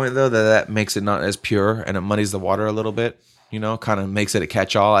any point though that makes it not as pure and it muddies the water a little bit? Kind of makes it a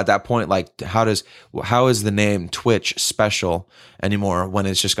catch-all at that point. Like, how is the name Twitch special anymore when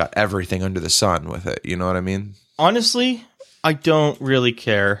it's just got everything under the sun with it? You know what I mean? Honestly, I don't really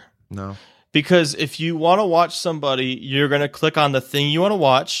care. No. Because if you want to watch somebody, you're going to click on the thing you want to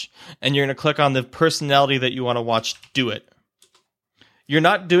watch, and you're going to click on the personality that you want to watch do it. You're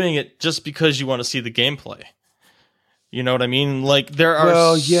not doing it just because you want to see the gameplay. You know what I mean? Like there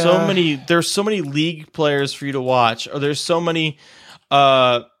are so many League players for you to watch, or there's so many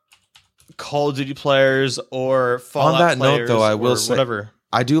Call of Duty players or Fallout players. On that players note, though, I will say whatever.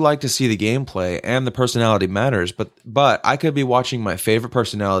 I do like to see the gameplay, and the personality matters. But I could be watching my favorite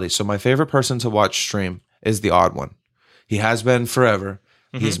personality. So my favorite person to watch stream is the Odd One. He has been forever.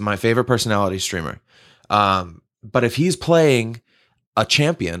 Mm-hmm. He's my favorite personality streamer. But if he's playing a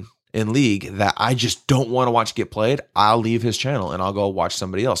champion in League that I just don't want to watch get played, I'll leave his channel and I'll go watch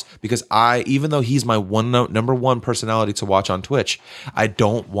somebody else, because even though he's my number one personality to watch on Twitch, I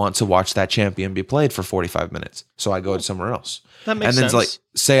don't want to watch that champion be played for 45 minutes. So I go somewhere else. That makes sense. sense. Like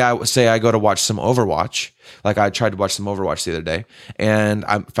say I go to watch some Overwatch. Like I tried to watch some Overwatch the other day, and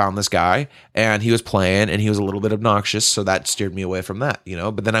I found this guy, and he was playing, and he was a little bit obnoxious, so that steered me away from that, you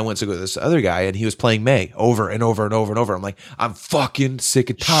know. But then I went to go to this other guy, and he was playing Mei over and over and over and over. I'm like, I'm fucking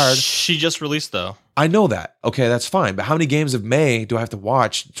sick and tired. She just released though. I know that. Okay, that's fine. But how many games of Mei do I have to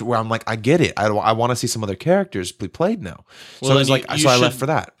watch to where I'm like, I get it. I want to see some other characters be played now. Well, so I was like, so I left for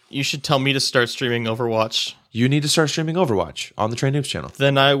that. You should tell me to start streaming Overwatch. You need to start streaming Overwatch on the Train Noobs channel.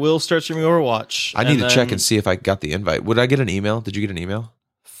 Then I will start streaming Overwatch. I need to check and see if I got the invite. Would I get an email? Did you get an email?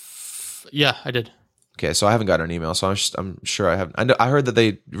 Yeah, I did. Okay, so I haven't got an email, so I'm sure I haven't. I heard that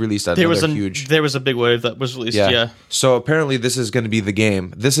they released that. There was a big wave that was released. Yeah. So apparently this is going to be the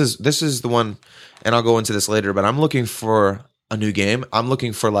game. This is the one, and I'll go into this later. But I'm looking for a new game. I'm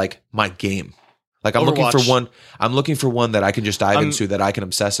looking for like my game. Like I'm looking for one. I'm looking for one that I can just dive into, that I can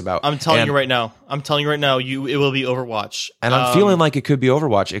obsess about. I'm telling you right now. It will be Overwatch. And I'm feeling like it could be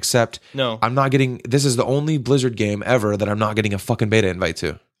Overwatch, except no, I'm not getting. This is the only Blizzard game ever that I'm not getting a fucking beta invite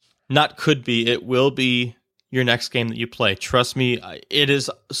to. Not could be. It will be your next game that you play. Trust me, it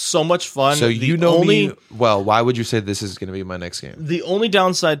is so much fun. So you know me well. Why would you say this is going to be my next game? The only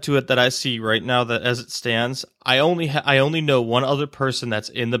downside to it that I see right now, that as it stands, I only know one other person that's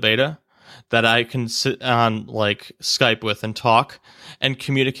in the beta that I can sit on like Skype with and talk and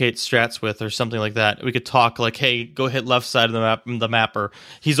communicate strats with, or something like that. We could talk like, hey, go hit left side of the map, or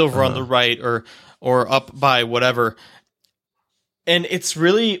he's over on the right, or up by whatever. And it's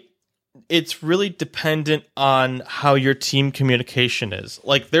really dependent on how your team communication is.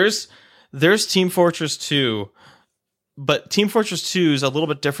 Like there's Team Fortress 2, but Team Fortress 2 is a little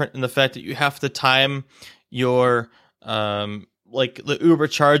bit different in the fact that you have to time your like the Uber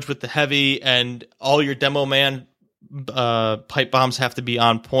charge with the heavy, and all your demo man pipe bombs have to be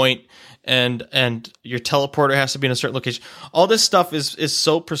on point, and your teleporter has to be in a certain location. All this stuff is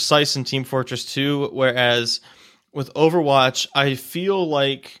so precise in Team Fortress 2, whereas with Overwatch, I feel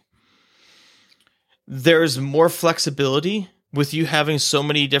like there's more flexibility with you having so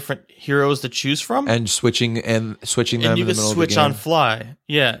many different heroes to choose from, and switching them and you in the can middle switch of the game. on fly.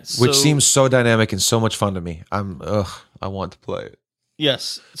 Yeah, Which seems so dynamic and so much fun to me. I want to play it.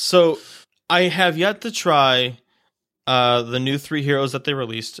 Yes. So I have yet to try the new 3 heroes that they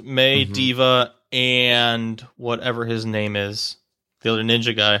released: Mei, Diva, and whatever his name is, the other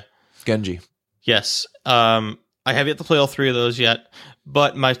ninja guy, Genji. Yes. I have yet to play all 3 of those yet.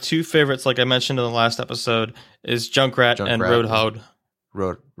 But my 2 favorites, like I mentioned in the last episode, is Junkrat and Roadhog.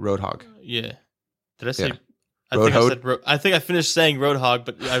 Roadhog. Yeah. Did I say? Yeah. I think I finished saying Roadhog,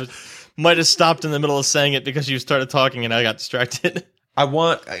 but I might have stopped in the middle of saying it because you started talking and I got distracted. I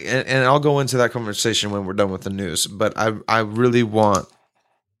want, and I'll go into that conversation when we're done with the news, but I really want,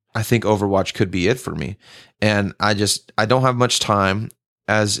 I think Overwatch could be it for me. And I don't have much time,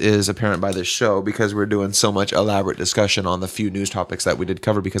 as is apparent by this show, because we're doing so much elaborate discussion on the few news topics that we did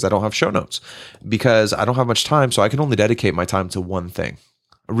cover, because I don't have show notes, because I don't have much time. So I can only dedicate my time to one thing.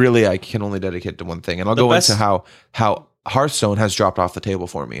 Really, I can only dedicate to one thing. And I'll go into how Hearthstone has dropped off the table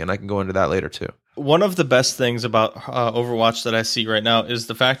for me. And I can go into that later too. One of the best things about Overwatch that I see right now is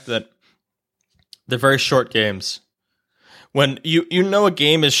the fact that they're very short games. When you know a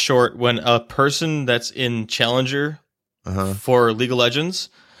game is short when a person that's in Challenger for League of Legends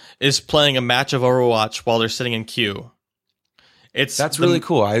is playing a match of Overwatch while they're sitting in queue. That's really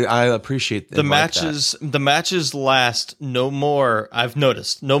cool. I appreciate the matches. The matches last no more. I've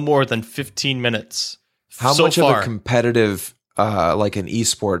noticed no more than 15 minutes. How much of a competitive, like an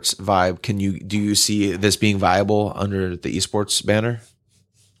esports vibe, do you see this being viable under the esports banner?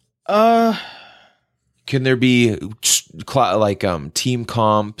 Can there be like team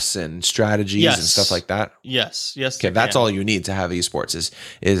comps and strategies and stuff like that? Yes. Okay, that's all you need to have esports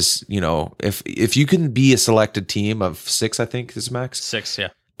is if you can be a selected team of 6, I think is max 6, yeah,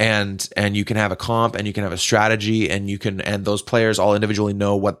 and you can have a comp and you can have a strategy and those players all individually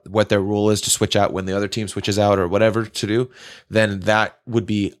know what their rule is to switch out when the other team switches out or whatever to do, then that would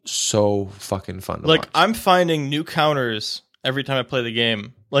be so fucking fun to watch. I'm finding new counters every time I play the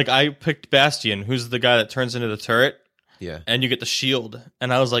game. Like, I picked Bastion, who's the guy that turns into the turret. Yeah. And you get the shield.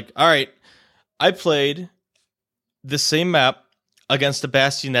 And I was like, all right, I played the same map against a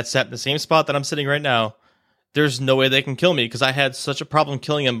Bastion that's sat in the same spot that I'm sitting right now. There's no way they can kill me because I had such a problem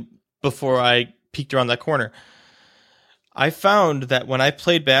killing him before I peeked around that corner. I found that when I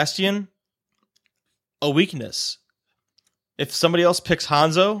played Bastion, a weakness. If somebody else picks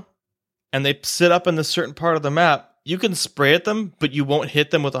Hanzo and they sit up in this certain part of the map, you can spray at them, but you won't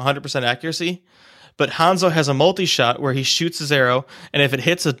hit them with 100% accuracy. But Hanzo has a multi-shot where he shoots his arrow, and if it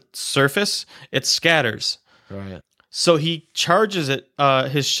hits a surface, it scatters. Right. So he charges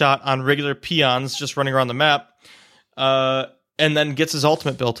his shot on regular peons just running around the map, and then gets his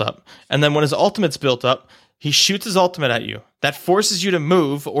ultimate built up. And then when his ultimate's built up, he shoots his ultimate at you. That forces you to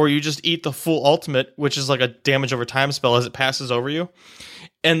move, or you just eat the full ultimate, which is like a damage over time spell as it passes over you.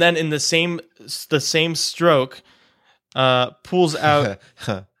 And then in the same stroke, pulls out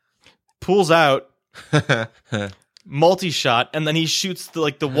multi-shot, and then he shoots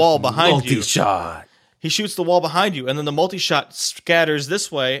the wall behind you. Multi-shot. He shoots the wall behind you, and then the multi-shot scatters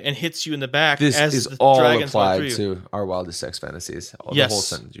this way and hits you in the back. This as is the all dragons applied go through you. to our wildest sex fantasies. Yes. The whole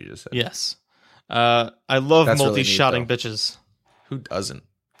sentence you just said. Yes. I love That's really multi-shotting neat, though. bitches. Who doesn't?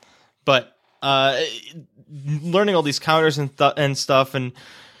 But learning all these counters and stuff, and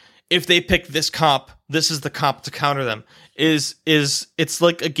if they pick this comp, this is the comp to counter them, is it's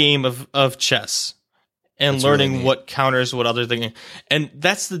like a game of chess. And That's learning really neat. what counters what other thing. And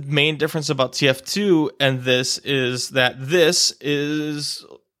that's the main difference about TF2 and this is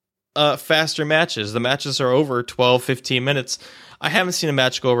faster matches. The matches are over 12, 15 minutes. I haven't seen a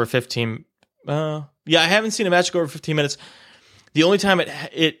match go over 15. I haven't seen a match go over 15 minutes. The only time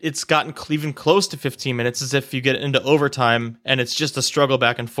it's gotten even close to 15 minutes is if you get into overtime and it's just a struggle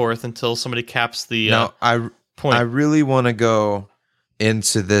back and forth until somebody caps the point. I really want to go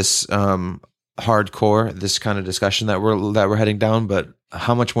into this hardcore, this kind of discussion that we're heading down, but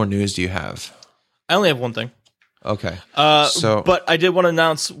how much more news do you have? I only have one thing. Okay. But I did want to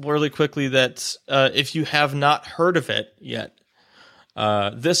announce really quickly that if you have not heard of it yet,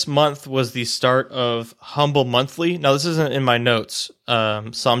 this month was the start of Humble Monthly. Now, this isn't in my notes,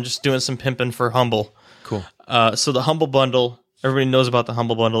 so I'm just doing some pimping for Humble. Cool. So the Humble Bundle, everybody knows about the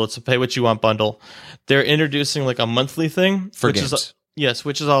Humble Bundle. It's a pay what you want bundle. They're introducing like a monthly thing. For games.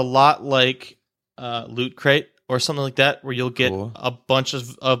 Which is a lot like Loot Crate or something like that, where you'll get Cool. a bunch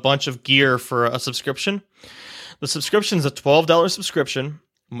of gear for a subscription. The subscription is a $12 subscription.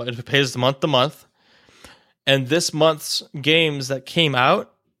 It pays month to month. And this month's games that came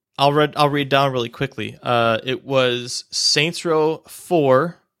out, I'll read down really quickly. It was Saints Row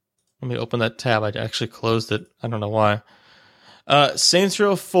 4. Let me open that tab. I actually closed it. I don't know why. Saints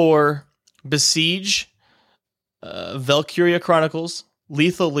Row 4, Besiege, Valkyria Chronicles,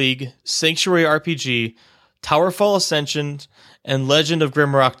 Lethal League, Sanctuary RPG, Towerfall Ascension, and Legend of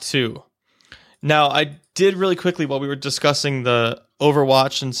Grimrock 2. Now, I did really quickly while we were discussing the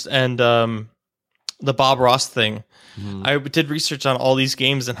Overwatch and the Bob Ross thing. I did research on all these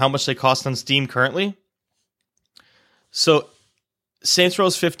games and how much they cost on Steam currently. So Saints Row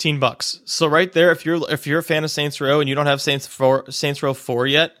is $15. So right there, if you're a fan of Saints Row and you don't have Saints Row 4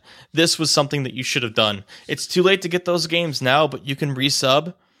 yet, this was something that you should have done. It's too late to get those games now, but you can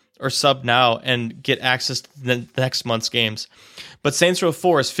resub or sub now and get access to the next month's games. But Saints Row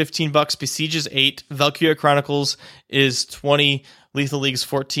 4 is $15. Besiege is $8. Valkyria Chronicles is $20. Lethal League's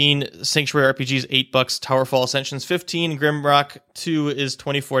 $14. Sanctuary RPG is $8. Towerfall Ascension is $15. Grimrock 2 is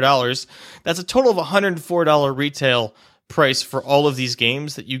 $24. That's a total of $104 retail price for all of these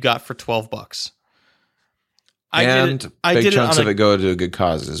games that you got for $12. Big chunks of it go to good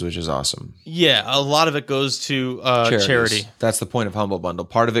causes, which is awesome. Yeah, a lot of it goes to charity. That's the point of Humble Bundle.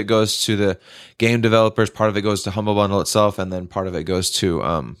 Part of it goes to the game developers, part of it goes to Humble Bundle itself, and then part of it goes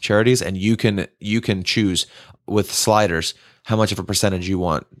to charities. And you can choose with sliders how much of a percentage you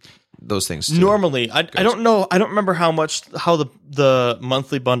want those things to. Normally, I don't know. I don't remember how the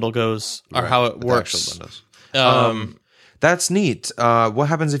monthly bundle goes or how it works. That's neat. What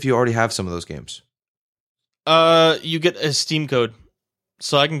happens if you already have some of those games? You get a Steam code,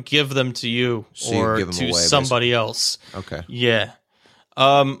 so I can give them to you or give them to away, somebody else. Okay. Yeah.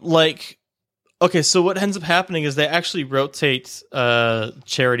 Okay, so what ends up happening is they actually rotate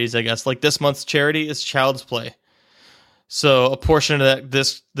charities, I guess. Like this month's charity is Child's Play. So a portion of that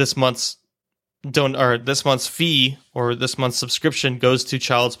this month's fee or this month's subscription goes to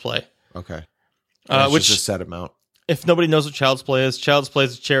Child's Play. Okay. Which is a set amount. If nobody knows what Child's Play is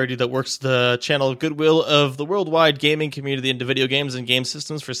a charity that works the channel goodwill of the worldwide gaming community into video games and game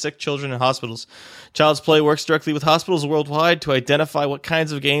systems for sick children in hospitals. Child's Play works directly with hospitals worldwide to identify what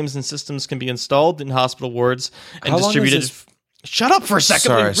kinds of games and systems can be installed in hospital wards and distributed. Shut up for a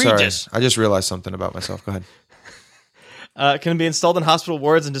second. Sorry. This. I just realized something about myself. Go ahead. can be installed in hospital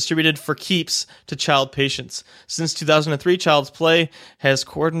wards and distributed for keeps to child patients. Since 2003, Child's Play has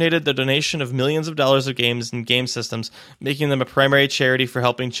coordinated the donation of millions of dollars of games and game systems, making them a primary charity for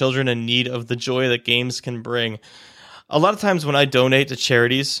helping children in need of the joy that games can bring. A lot of times when I donate to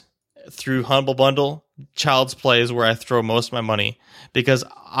charities through Humble Bundle, Child's Play is where I throw most of my money, because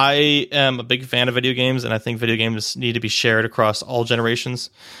I am a big fan of video games, and I think video games need to be shared across all generations,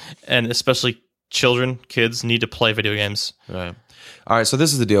 and especially kids need to play video games. Right. All right, so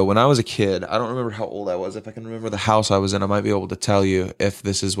this is the deal. When I was a kid, I don't remember how old I was. If I can remember the house I was in, I might be able to tell you if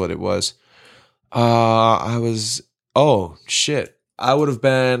this is what it was. I would have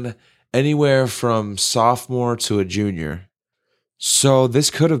been anywhere from sophomore to a junior. So this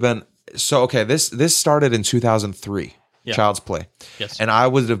could have been, this started in 2003, Yeah. Child's Play. Yes. And I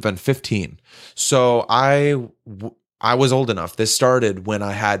would have been 15. So I was old enough. This started when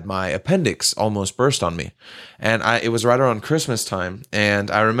I had my appendix almost burst on me. And it was right around Christmas time.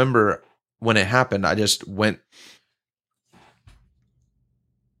 And I remember when it happened, I just went.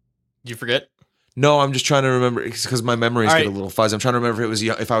 You forget? No, I'm just trying to remember because my memories All get a right. little fuzzy. I'm trying to remember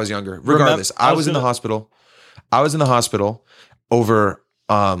if I was younger. Regardless, I was in the hospital. I was in the hospital over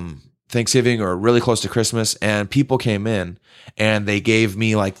Thanksgiving or really close to Christmas, and people came in and they gave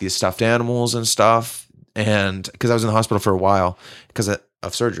me like these stuffed animals and stuff. And because I was in the hospital for a while because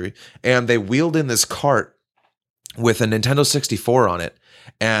of surgery, and they wheeled in this cart with a Nintendo 64 on it,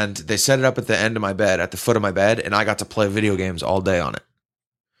 and they set it up at the end of my bed, at the foot of my bed, and I got to play video games all day on it.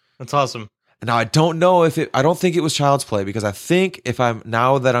 That's awesome. Now I don't know I don't think it was Child's Play, because I think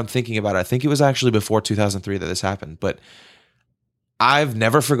now that I'm thinking about it, I think it was actually before 2003 that this happened, but I've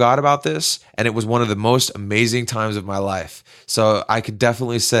never forgot about this, and it was one of the most amazing times of my life. So I could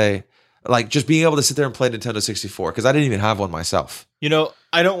definitely say, like, just being able to sit there and play Nintendo 64, because I didn't even have one myself. You know,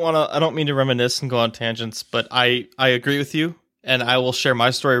 I don't mean to reminisce and go on tangents, but I agree with you, and I will share my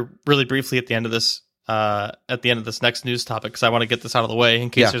story really briefly at the end of this next news topic, because I want to get this out of the way in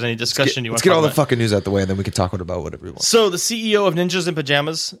case there's any discussion you want to Let's get all talk the about. fucking news out the way, and then we can talk about whatever we want. So the CEO of Ninjas in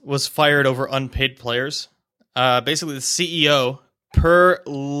Pajamas was fired over unpaid players. Basically, the CEO, Per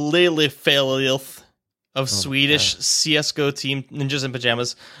Liljefeldt of Swedish CSGO team Ninjas in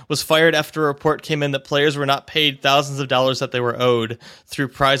Pajamas, was fired after a report came in that players were not paid thousands of dollars that they were owed through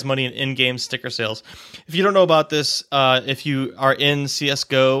prize money and in-game sticker sales. If you don't know about this, if you are in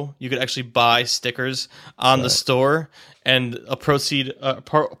CSGO, you could actually buy stickers on the store, and a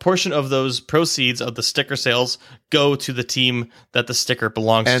portion of those proceeds of the sticker sales go to the team that the sticker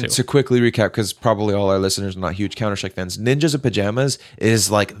belongs to. And to quickly recap, because probably all our listeners are not huge Counter-Strike fans, Ninjas in Pajamas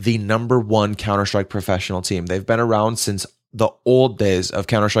is like the #1 Counter-Strike professional team. They've been around since the old days of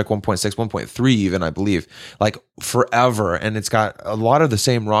Counter-Strike 1.6, 1.3 even, I believe, like forever. And it's got a lot of the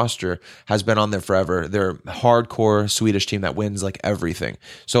same roster, has been on there forever. They're a hardcore Swedish team that wins like everything.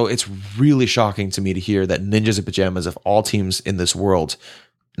 So it's really shocking to me to hear that Ninjas in Pajamas, of all teams in this world,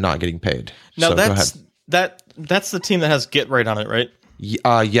 not getting paid. Now So go ahead. that's the team that has Get Right on it, right?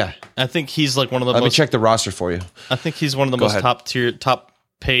 Yeah. I think he's like one of the Let me most. check the roster for you. I think he's one of the Go most ahead. top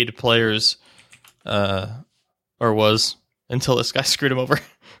paid players, or was, until this guy screwed him over.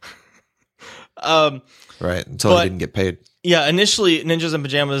 Right, until he didn't get paid. Yeah, initially Ninjas in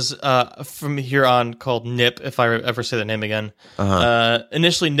Pajamas, from here on called NIP, if I ever say that name again.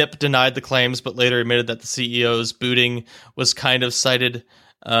 Initially NIP denied the claims, but later admitted that the CEO's booting was kind of cited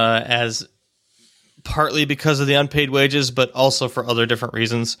as partly because of the unpaid wages, but also for other different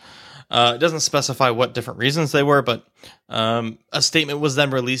reasons. It doesn't specify what different reasons they were, but a statement was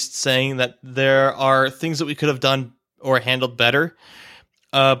then released saying that there are things that we could have done or handled better.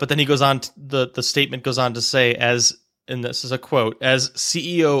 But then he goes on, the statement goes on to say, and this is a quote, as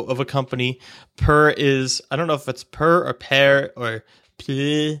CEO of a company, Per is, I don't know if it's Per or Pear or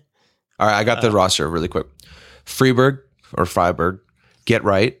P. All right, I got the roster really quick. Freiburg, Get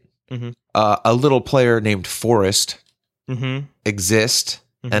Right, a little player named Forrest, Exist,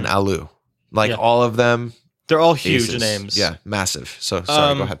 and Alu. Like all of them. They're all huge aces. names. Yeah, massive. So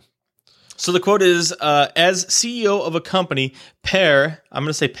sorry, go ahead. So the quote is, as CEO of a company, Per, I'm going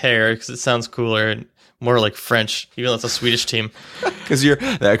to say Per because it sounds cooler and more like French, even though it's a Swedish team. Because you're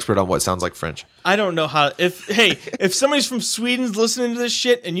the expert on what sounds like French. I don't know how, if somebody's from Sweden's listening to this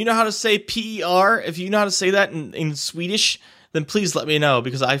shit and you know how to say PER, if you know how to say that in Swedish, then please let me know,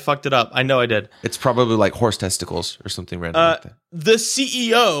 because I fucked it up. I know I did. It's probably like horse testicles or something random like that. The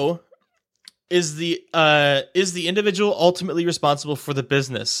CEO is the individual ultimately responsible for the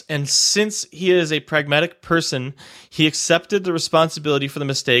business? And since he is a pragmatic person, he accepted the responsibility for the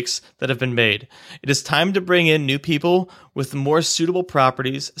mistakes that have been made. It is time to bring in new people with more suitable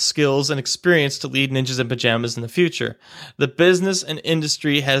properties, skills, and experience to lead Ninjas in Pajamas in the future. The business and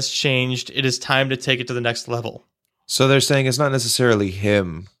industry has changed. It is time to take it to the next level. So they're saying it's not necessarily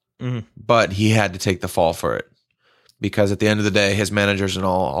him, but he had to take the fall for it. Because at the end of the day, his managers and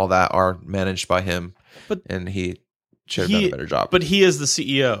all that are managed by him, and he should have done a better job. But he is the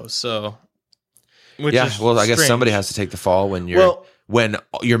CEO, so I guess somebody has to take the fall when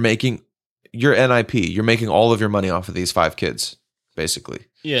you're making your NIP. You're making all of your money off of these 5 kids, basically.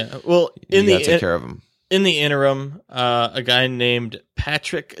 Yeah. Well, you gotta take care of them. In the interim, a guy named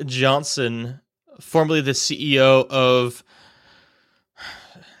Patrick Johnson, formerly the CEO of.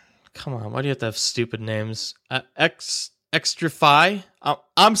 Come on, why do you have to have stupid names? Xtrfy?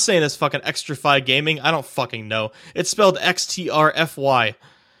 I'm saying it's fucking Xtrfy Gaming. I don't fucking know. It's spelled XTRFY.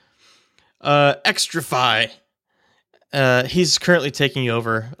 Xtrfy. He's currently taking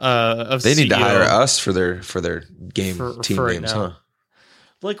over of They need CEO to hire us for their game team for names, right huh?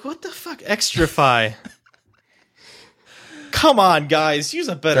 Like, what the fuck? Xtrfy. Come on, guys. Use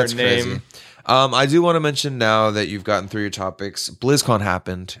a better That's name. crazy. I do want to mention now that you've gotten through your topics, BlizzCon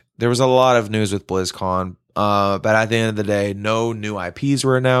happened. There was a lot of news with BlizzCon, but at the end of the day, no new IPs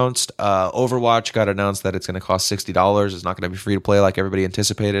were announced. Overwatch got announced that it's going to cost $60. It's not going to be free to play like everybody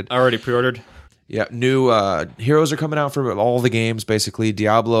anticipated. I already pre-ordered. Yeah, new heroes are coming out for all the games, basically.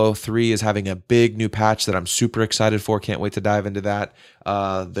 Diablo 3 is having a big new patch that I'm super excited for. Can't wait to dive into that.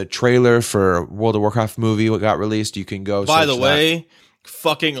 The trailer for World of Warcraft movie got released. You can go By the search way,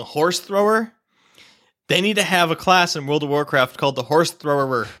 fucking horse thrower. They need to have a class in World of Warcraft called the Horse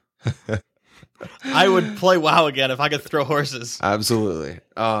Thrower. I would play WoW again if I could throw horses. Absolutely.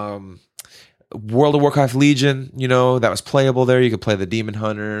 World of Warcraft Legion, that was playable there. You could play the Demon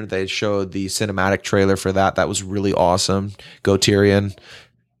Hunter. They showed the cinematic trailer for that. That was really awesome. Go Tyrion.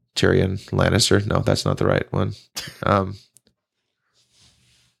 Tyrion Lannister. No, that's not the right one. I'm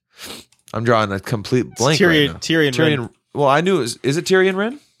drawing a complete blank right now. Tyrion Ren. Well, I knew it was. Is it Tyrion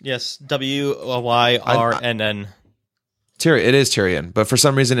Ren? Yes, Wyrnn. Tyrion. It is Tyrion, but for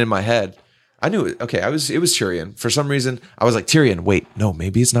some reason in my head, I knew it. Okay, it was Tyrion. For some reason, I was like Tyrion. Wait, no,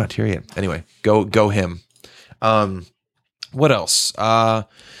 maybe it's not Tyrion. Anyway, go him. What else?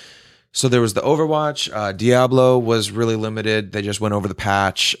 So there was the Overwatch. Diablo was really limited. They just went over the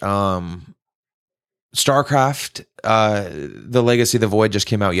patch. StarCraft, the Legacy of the Void just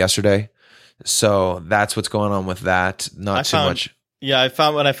came out yesterday. So that's what's going on with that. Not too much. Yeah, I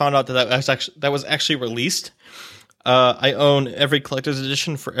found out that was actually released. I own every collector's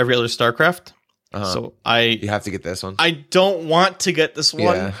edition for every other StarCraft. So you have to get this one. I don't want to get this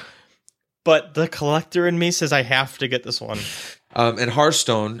one, but the collector in me says I have to get this one. In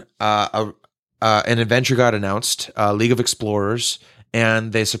Hearthstone, an adventure got announced, League of Explorers,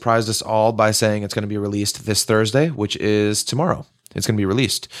 and they surprised us all by saying it's going to be released this Thursday, which is tomorrow. It's going to be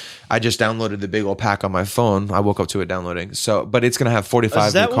released. I just downloaded the big old pack on my phone. I woke up to it downloading. But it's going to have 45 new cards.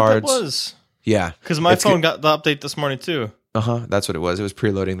 Is that what that was? Yeah. Because my phone got the update this morning too. That's what it was. It was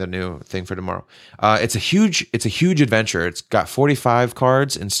preloading the new thing for tomorrow. It's a huge adventure. It's got 45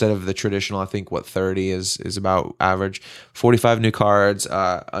 cards instead of the traditional, I think 30 is about average. 45 new cards,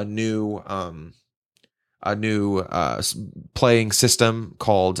 a new playing system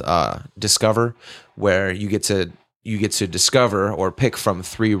called Discover, where you get to discover or pick from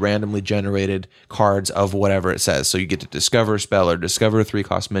 3 randomly generated cards of whatever it says. So you get to discover a spell or discover a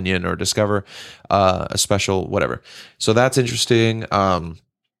 3-cost minion or discover a special whatever. So that's interesting. And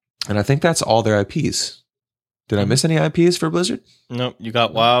I think that's all their IPs. Did I miss any IPs for Blizzard? Nope. You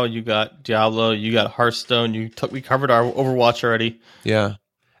got WoW, you got Diablo, you got Hearthstone. We covered our Overwatch already. Yeah.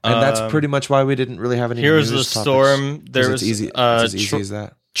 And that's pretty much why we didn't really have any Heroes of the Storm. It's easy as easy as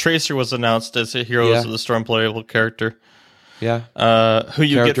that. Tracer was announced as a Heroes of the Storm playable character. Yeah. Who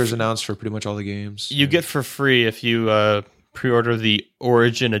you Characters announced for pretty much all the games. You get for free if you pre-order the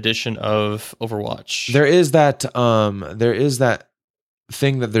Origin edition of Overwatch. There is that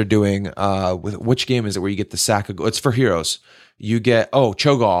thing that they're doing with which game is it where you get the sack of gold? It's for Heroes. You get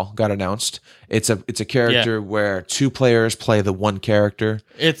Cho'Gall got announced. It's a character where 2 players play the one character.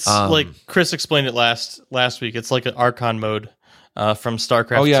 It's like Chris explained it last week. It's like an Archon mode. From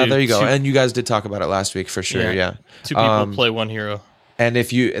StarCraft. Oh yeah, there you go. And you guys did talk about it last week for sure. Yeah. 2 people play 1 hero. And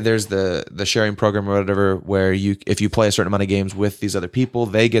there's the sharing program or whatever where if you play a certain amount of games with these other people,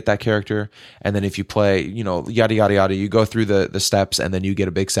 they get that character. And then if you play, yada yada yada, you go through the steps and then you get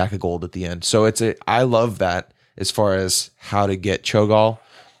a big sack of gold at the end. So I love that as far as how to get Cho'Gall.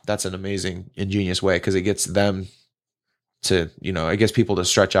 that's an amazing, ingenious way because it gets them to, it gets people to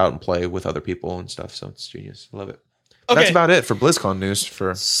stretch out and play with other people and stuff. So it's genius. I love it. Okay. That's about it for BlizzCon news for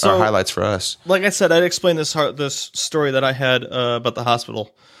our highlights for us. Like I said, I'd explain this story that I had about the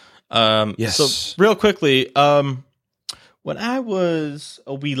hospital. Yes. So real quickly, when I was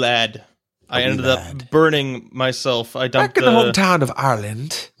a wee lad, I ended up burning myself. I dumped back in the hometown of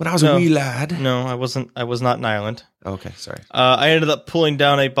Ireland when I was a wee lad. No, I wasn't. I was not in Ireland. Okay, sorry. I ended up pulling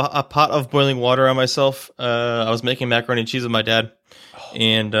down a pot of boiling water on myself. I was making macaroni and cheese with my dad,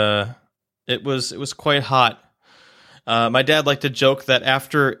 and it was quite hot. My dad liked to joke that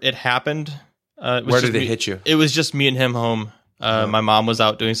after it happened, where did it hit you? It was just me and him home. My mom was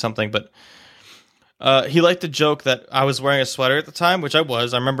out doing something, but he liked to joke that I was wearing a sweater at the time, which I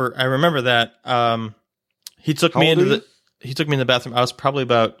was. I remember that. He took me into the bathroom. I was probably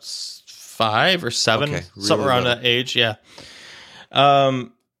about 5 or 7, really something around that age. Yeah.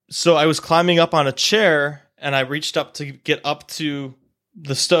 So I was climbing up on a chair, and I reached up to get up to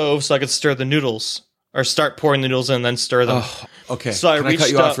the stove so I could stir the noodles or start pouring the noodles in and then stir them. Oh, okay. So Can I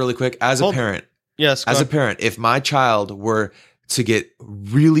cut you off really quick? As a parent, yes. As a parent, if my child were to get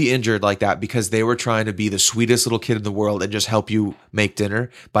really injured like that because they were trying to be the sweetest little kid in the world and just help you make dinner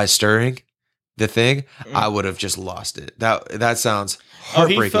by stirring the thing, I would have just lost it. That sounds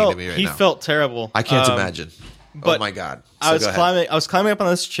heartbreaking to me right now. He felt terrible. I can't imagine. But oh my God. I was climbing up on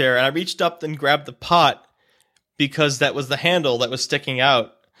this chair, and I reached up and grabbed the pot because that was the handle that was sticking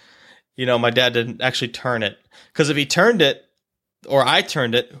out. My dad didn't actually turn it, because if he turned it, or I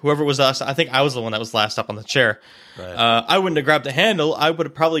turned it, whoever was last, I think I was the one that was last up on the chair. Right. I wouldn't have grabbed the handle. I would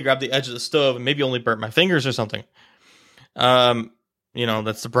have probably grabbed the edge of the stove and maybe only burnt my fingers or something.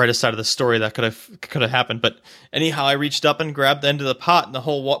 That's the brightest side of the story that could have happened. But anyhow, I reached up and grabbed the end of the pot, and the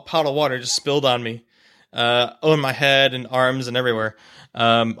whole pot of water just spilled on me, on my head and arms and everywhere,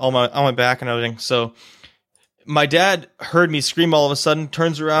 on my back and everything. So my dad heard me scream all of a sudden,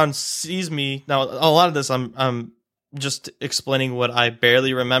 turns around, sees me. Now, a lot of this I'm just explaining what I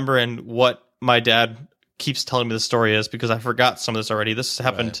barely remember and what my dad keeps telling me the story is, because I forgot some of this already. This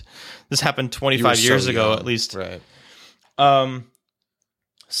happened. Right. This happened 25 years ago, at least. Right.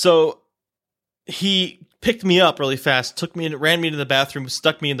 So he picked me up really fast, ran me to the bathroom,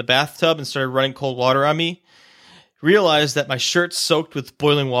 stuck me in the bathtub, and started running cold water on me. Realized that my shirt's soaked with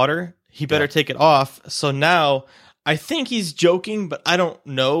boiling water. He better take it off. So now I think he's joking, but I don't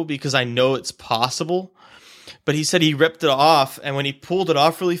know, because I know it's possible. But he said he ripped it off, and when he pulled it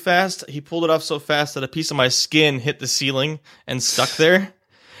off really fast, he pulled it off so fast that a piece of my skin hit the ceiling and stuck there.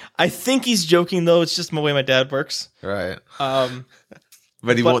 I think he's joking, though. It's just the way my dad works. Right.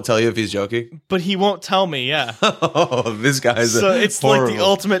 But he won't tell you if he's joking? But he won't tell me, yeah. Oh, this guy's so it's horrible. Like the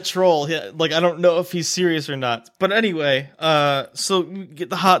ultimate troll. Yeah, like, I don't know if he's serious or not. But anyway, so get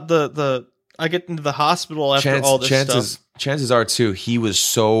I get into the hospital after all this stuff. Chances are, too, he was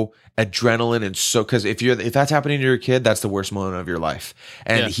so adrenaline and so, because if that's happening to your kid, that's the worst moment of your life.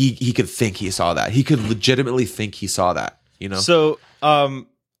 And he could think he saw that. He could legitimately think he saw that, So, and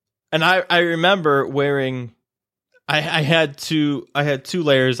I remember wearing, I had two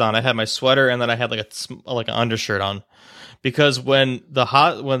layers on. I had my sweater, and then I had like an undershirt on, because when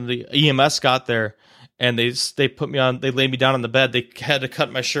the EMS got there and they put me on, they laid me down on the bed, they had to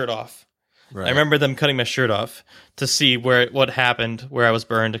cut my shirt off. Right. I remember them cutting my shirt off to see what happened, where I was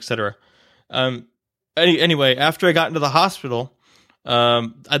burned, etc. Anyway, after I got into the hospital, they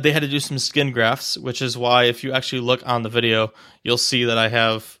had to do some skin grafts, which is why if you actually look on the video, you'll see that I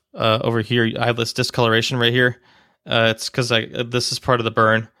have over here, I have this discoloration right here. It's because this is part of the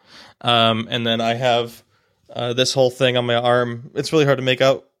burn, and then I have this whole thing on my arm. It's really hard to make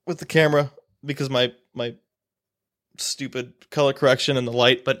out with the camera because my stupid color correction and the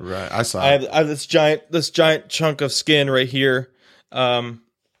light, but right, I saw. I have this giant chunk of skin right here, and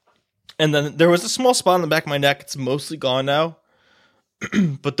then there was a small spot on the back of my neck. It's mostly gone now,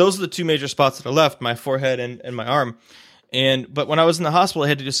 but those are the two major spots that are left: my forehead and my arm. But when I was in the hospital, I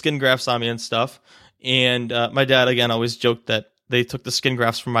had to do skin grafts on me and stuff. And my dad again always joked that they took the skin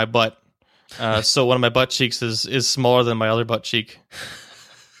grafts from my butt, so one of my butt cheeks is smaller than my other butt cheek.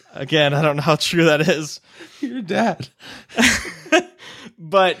 Again, I don't know how true that is. Your dad.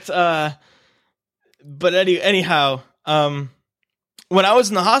 But anyhow, when I was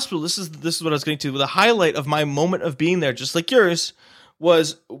in the hospital, this is what I was getting to. The highlight of my moment of being there, just like yours,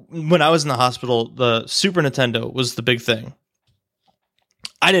 was when I was in the hospital. The Super Nintendo was the big thing.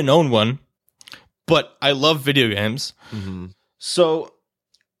 I didn't own one, but I love video games. Mm-hmm. So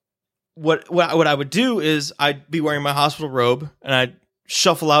what I would do is I'd be wearing my hospital robe, and I'd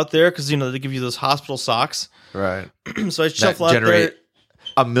shuffle out there because they give you those hospital socks, right? So I shuffle out there.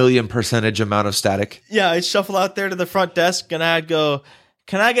 a million percentage amount of static. Yeah, I'd shuffle out there to the front desk and I'd go,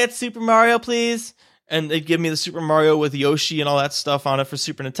 "Can I get Super Mario, please?" And they'd give me the Super Mario with Yoshi and all that stuff on it for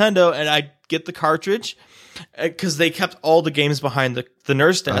Super Nintendo, and I'd get the cartridge because they kept all the games behind the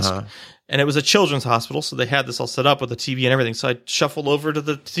nurse desk, and it was a children's hospital, so they had this all set up with the TV and everything. So I'd shuffle over to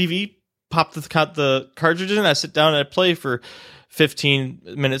the TV, pop the cartridge in, I sit down and I'd play for 15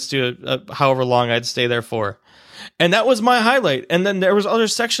 minutes to however long I'd stay there for. And that was my highlight. And then there was other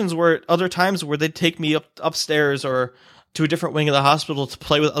times where they'd take me upstairs or to a different wing of the hospital to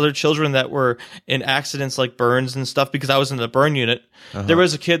play with other children that were in accidents like burns and stuff, because I was in the burn unit. There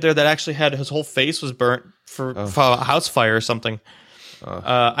was a kid there that actually had his whole face was burnt for a house fire or something.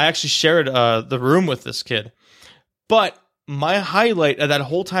 I actually shared the room with this kid. But my highlight of that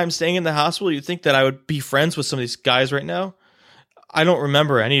whole time staying in the hospital, you'd think that I would be friends with some of these guys right now. I don't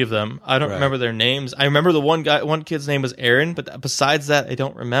remember any of them. I don't remember their names. I remember the one kid's name was Aaron, but besides that, I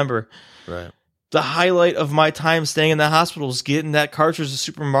don't remember. Right. The highlight of my time staying in the hospital was getting that cartridge of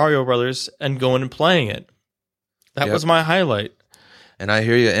Super Mario Brothers and going and playing it. That was my highlight. And I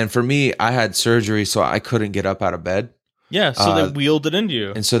hear you. And for me, I had surgery, so I couldn't get up out of bed. Yeah, so they wheeled it into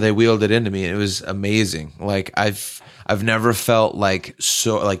you. And so they wheeled it into me, and it was amazing. Like I've never felt like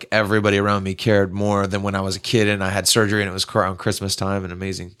everybody around me cared more than when I was a kid and I had surgery and it was around Christmas time, an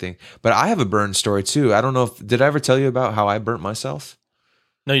amazing thing. But I have a burn story too. I don't know did I ever tell you about how I burnt myself?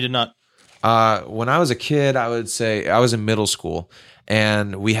 No, you did not. When I was a kid, I would say I was in middle school,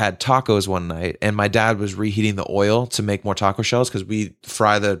 and we had tacos one night, and my dad was reheating the oil to make more taco shells because we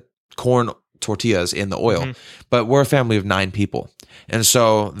fry the corn tortillas in the oil. But we're a family of 9 people. And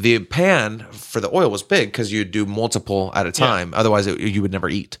so the pan for the oil was big because you'd do multiple at a time. Otherwise, you would never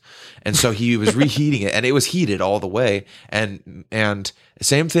eat. And so he was reheating it, and it was heated all the way. And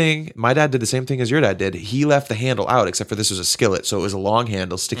same thing, my dad did the same thing as your dad did. He left the handle out, except for this was a skillet, so it was a long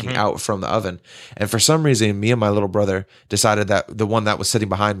handle sticking out from the oven. And for some reason, me and my little brother decided that the one that was sitting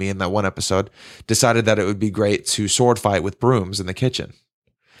behind me in that one episode decided that it would be great to sword fight with brooms in the kitchen.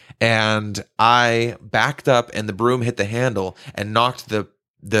 And I backed up, and the broom hit the handle and knocked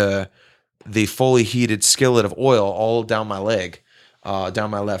the fully heated skillet of oil all down my leg,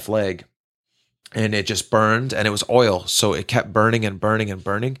 down my left leg. And it just burned, and it was oil. So it kept burning and burning and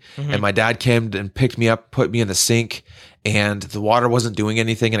burning. And my dad came and picked me up, put me in the sink, and the water wasn't doing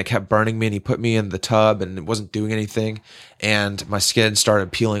anything, and it kept burning me, and he put me in the tub, and it wasn't doing anything. And my skin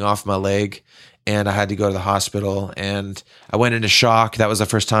started peeling off my leg, and I had to go to the hospital, and I went into shock. That was the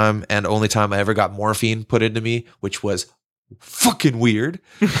first time and only time I ever got morphine put into me, which was fucking weird.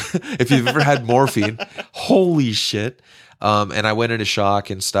 If you've ever had morphine, holy shit. And I went into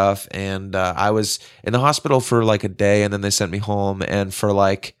shock and stuff, and I was in the hospital for like a day, and then they sent me home, and for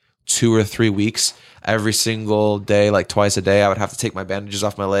like 2 or 3 weeks, every single day, like twice a day, I would have to take my bandages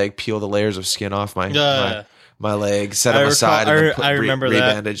off my leg, peel the layers of skin off my leg, set them aside, and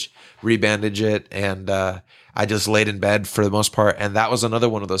then rebandage it, and I just laid in bed for the most part. And that was another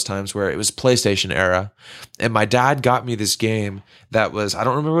one of those times where it was PlayStation era, and my dad got me this game that was, I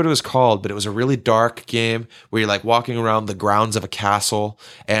don't remember what it was called, but it was a really dark game where you're like walking around the grounds of a castle,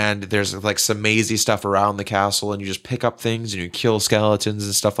 and there's like some mazy stuff around the castle, and you just pick up things and you kill skeletons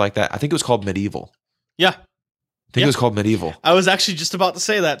and stuff like that. I think it was called Medieval. Yeah. I think it was called Medieval. I was actually just about to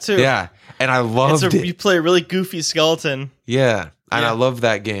say that too. Yeah. And I loved it. You play a really goofy skeleton. Yeah. And I love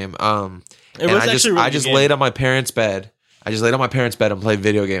that game. I just laid on my parents' bed. I just laid on my parents' bed and played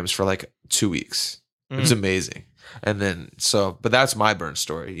video games for like 2 weeks. It was amazing. And then, but that's my burn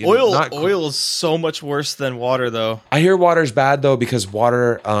story. Oil is so much worse than water, though. I hear water's bad though, because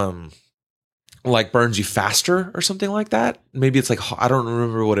water, like burns you faster or something like that. Maybe it's like, I don't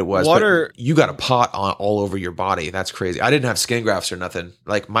remember what it was. Water, but you got a pot all over your body. That's crazy. I didn't have skin grafts or nothing.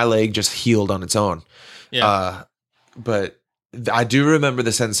 Like my leg just healed on its own. Yeah. But I do remember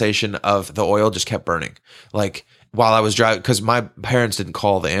the sensation of the oil just kept burning. Like while I was driving, because my parents didn't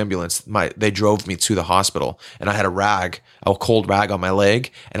call the ambulance. They drove me to the hospital, and I had a cold rag on my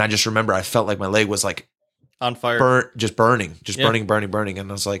leg. And I just remember I felt like my leg was like on fire, burning, and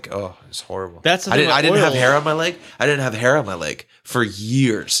I was like, "Oh, it's horrible." That's the I thing didn't have hair on my leg. I didn't have hair on my leg for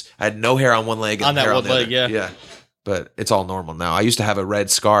years. I had no hair on one leg and on that hair one on the leg, other. Yeah. But it's all normal now. I used to have a red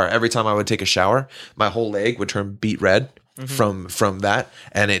scar every time I would take a shower. My whole leg would turn beet red from that,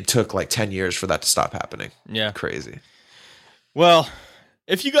 and it took like 10 years for that to stop happening. Yeah, crazy. Well,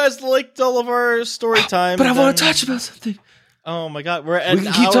 if you guys liked all of our story time, but I want to touch about something. Oh my god, we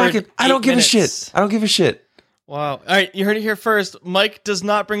can keep talking. I don't give a shit. I don't give a shit. Wow. All right, you heard it here first. Mike does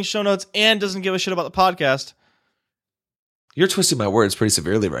not bring show notes and doesn't give a shit about the podcast. You're twisting my words pretty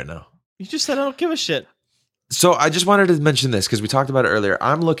severely right now. You just said I don't give a shit. So I just wanted to mention this because we talked about it earlier.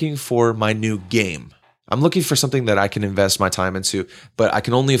 I'm looking for my new game. I'm looking for something that I can invest my time into, but I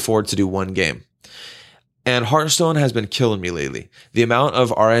can only afford to do one game. And Hearthstone has been killing me lately. The amount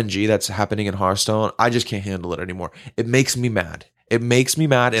of RNG that's happening in Hearthstone, I just can't handle it anymore. It makes me mad. It makes me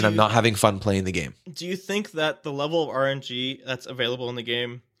mad, and I'm not having fun playing the game. Do you think that the level of RNG that's available in the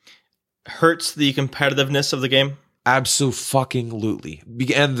game hurts the competitiveness of the game? Absolutely.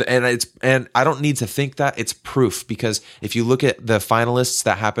 And I don't need to think that, it's proof, because if you look at the finalists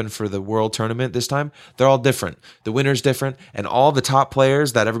that happened for the world tournament this time, they're all different. The winner's different, and all the top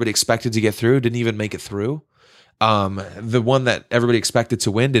players that everybody expected to get through didn't even make it through. The one that everybody expected to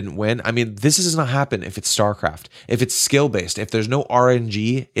win didn't win. I mean, this does not happen if it's StarCraft. If it's skill based, if there's no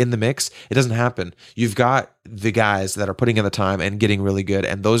RNG in the mix, it doesn't happen. You've got the guys that are putting in the time and getting really good,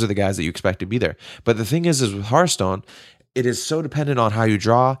 and those are the guys that you expect to be there. But the thing is with Hearthstone, it is so dependent on how you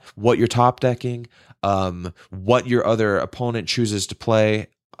draw, what you're top decking, what your other opponent chooses to play.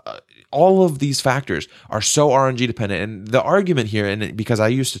 All of these factors are so RNG dependent. And the argument here, and because I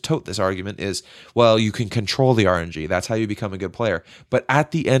used to tote this argument, is, well, you can control the RNG. That's how you become a good player. But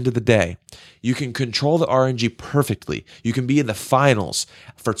at the end of the day, you can control the RNG perfectly. You can be in the finals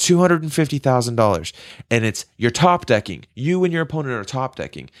for $250,000, and it's you're top decking. You and your opponent are top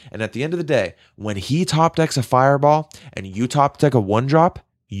decking. And at the end of the day, when he top decks a fireball and you top deck a 1-drop,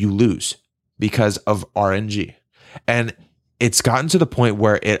 you lose because of RNG. And it's gotten to the point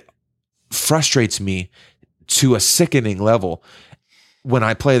where it frustrates me to a sickening level when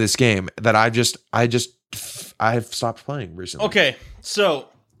I play this game that I've stopped playing recently. Okay, so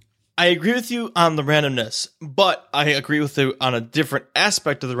I agree with you on the randomness, but I agree with you on a different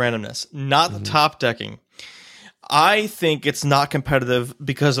aspect of the randomness, not the top decking. I think it's not competitive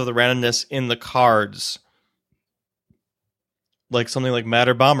because of the randomness in the cards. Like something like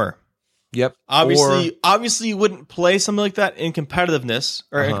Matter Bomber. Yep. Obviously, you wouldn't play something like that in competitiveness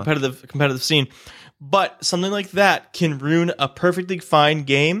or in competitive scene, but something like that can ruin a perfectly fine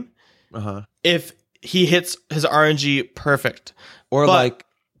game if he hits his RNG perfect. Or like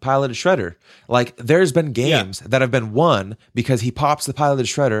Piloted Shredder. Like there's been games that have been won because he pops the Piloted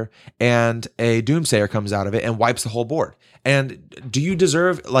Shredder and a Doomsayer comes out of it and wipes the whole board. And do you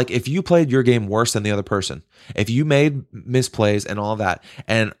deserve, like, if you played your game worse than the other person, if you made misplays and all that,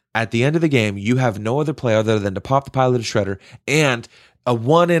 and at the end of the game, you have no other play other than to pop the Piloted Shredder and a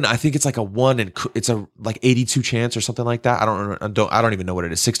 1 in, I think it's like a 1 in, it's a like 82 chance or something like that. I don't even know what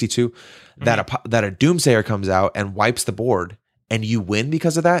it is. 62 that a Doomsayer comes out and wipes the board and you win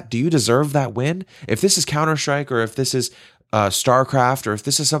because of that. Do you deserve that win? If this is Counter-Strike or if this is StarCraft or if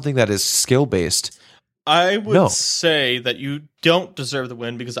this is something that is skill based, I would say that you don't deserve the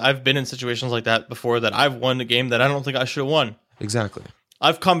win because I've been in situations like that before that I've won a game that I don't think I should have won. Exactly.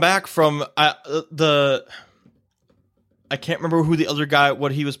 I've come back from I can't remember who the other guy,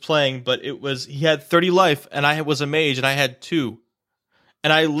 what he was playing, but he had 30 life and I was a mage and I had 2.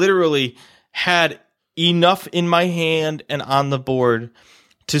 And I literally had enough in my hand and on the board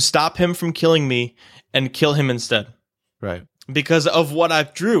to stop him from killing me and kill him instead. Right. Because of what I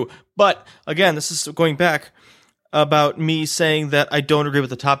drew. But again, this is going back about me saying that I don't agree with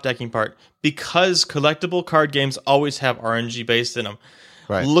the top decking part. Because collectible card games always have RNG based in them.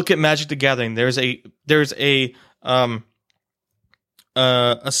 Right. Look at Magic the Gathering. There's a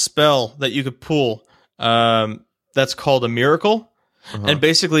spell that you could pull that's called a Miracle. And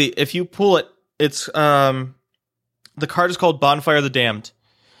basically, if you pull it, it's the card is called Bonfire of the Damned.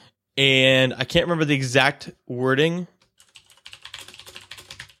 And I can't remember the exact wording.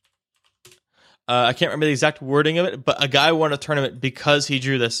 I can't remember the exact wording of it, but a guy won a tournament because he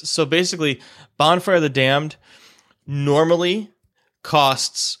drew this. So basically, Bonfire of the Damned normally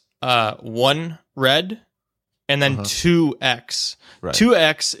costs 1 red and then 2x. Right.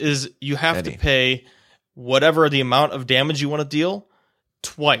 2x is you have to pay whatever the amount of damage you want to deal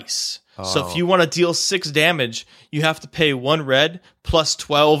twice. So if you want to deal 6 damage, you have to pay 1 red plus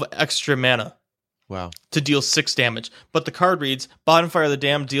 12 extra mana. Wow. To deal 6 damage. But the card reads, Bonfire of the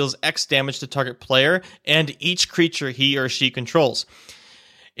Damned deals X damage to target player and each creature he or she controls.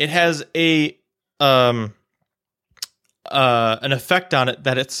 It has an effect on it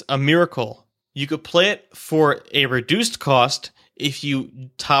that it's a miracle. You could play it for a reduced cost if you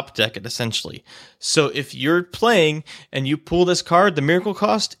top deck it, essentially. So if you're playing and you pull this card, the miracle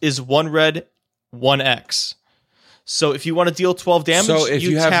cost is 1 red, 1x. So if you want to deal 12 damage, so if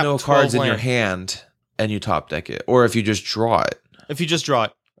you have no cards in land. your hand and you top deck it, or if you just draw it. If you just draw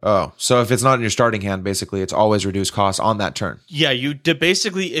it. Oh, so if it's not in your starting hand, basically, it's always reduced cost on that turn. Yeah,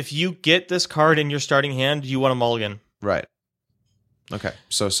 basically, if you get this card in your starting hand, you want a mulligan. Right. Okay.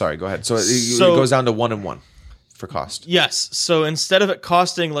 So sorry, go ahead. So it goes down to 1 and 1. for cost. Yes. So instead of it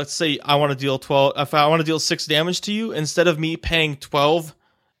costing, let's say I want to deal 12, if I want to deal 6 damage to you, instead of me paying 12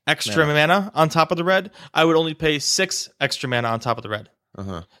 extra mana on top of the red, I would only pay 6 extra mana on top of the red.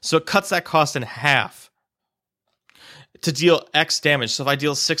 Uh-huh. So it cuts that cost in half to deal X damage. So if I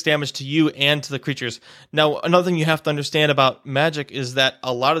deal 6 damage to you and to the creatures. Now, another thing you have to understand about Magic is that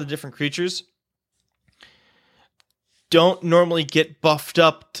a lot of the different creatures don't normally get buffed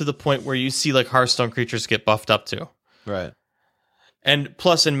up to the point where you see like Hearthstone creatures get buffed up to. Right. And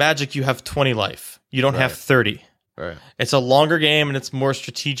plus in Magic, you have 20 life. You don't have 30. Right. It's a longer game and it's more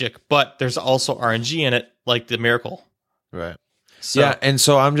strategic, but there's also RNG in it, like the Miracle. Right. So, yeah, and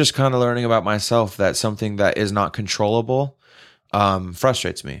so I'm just kind of learning about myself that something that is not controllable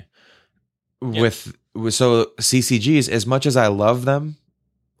frustrates me. Yeah. With so CCGs, as much as I love them,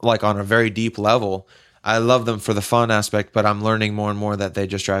 like on a very deep level, I love them for the fun aspect, but I'm learning more and more that they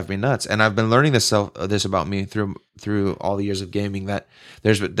just drive me nuts. And I've been learning this about me through all the years of gaming, that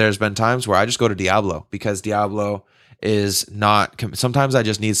there's been times where I just go to Diablo because Diablo is not. Sometimes I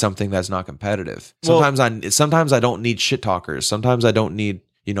just need something that's not competitive. Sometimes I don't need shit talkers. Sometimes I don't need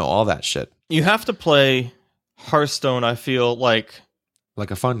all that shit. You have to play Hearthstone. I feel like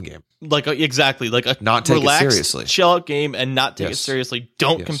a fun game, exactly like a not take relaxed, it seriously, chill out game, and not take it Yes. seriously.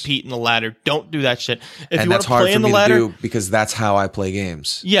 Don't Yes. compete in the ladder. Don't do that shit. If and you want that's to hard play for in the me ladder, to do because that's how I play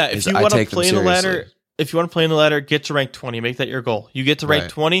games. yeah. If is you I want to take them play in the ladder, seriously. if you want to play in the ladder, get to rank 20. Make that your goal. You get to rank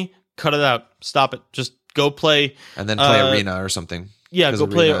Right. 20, cut it out. Stop it. Just go play. And then play Arena or something. Yeah, 'Cause go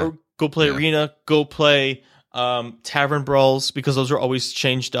play. Arena- Go play yeah. Arena. Go play Tavern Brawls, because those are always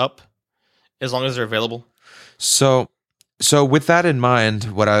changed up as long as they're available. So with that in mind,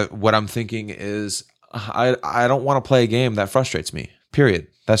 what I'm thinking is I don't want to play a game that frustrates me. Period.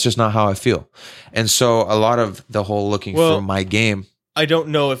 That's just not how I feel. And so a lot of the whole looking for my game. I don't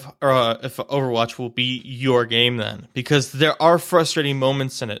know if Overwatch will be your game then, because there are frustrating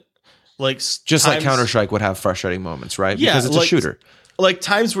moments in it, like Just like times- Counter-Strike would have frustrating moments, right? Yeah, Because it's a shooter. like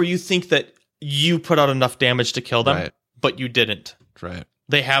times where you think that you put out enough damage to kill them, Right. but you didn't. Right.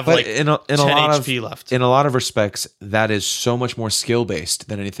 They have But like in a 10 lot HP of left. in a lot of respects, that is so much more skill based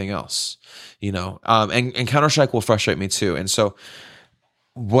than anything else. And Counter-Strike will frustrate me too. And so,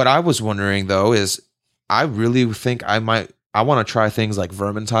 what I was wondering though is, I really think I want to try things like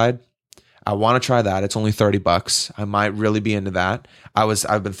Vermintide. I want to try that. It's only $30. I might really be into that.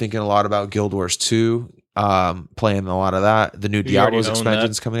 I've been thinking a lot about Guild Wars 2, playing a lot of that. The new You already Diablo's own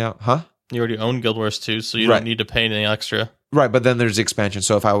expansion's coming out, huh? You already own Guild Wars 2, so you Right. don't need to pay anything extra. Right, but then there's the expansion.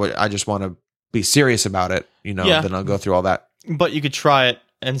 So if I just want to be serious about it, Yeah. then I'll go through all that. But you could try it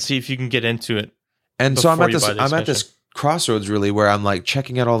and see if you can get into it. And so I'm Before at you this buy the I'm at this crossroads really, where I'm like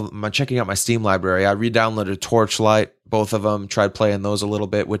checking out my Steam library. I re-downloaded Torchlight, both of them, tried playing those a little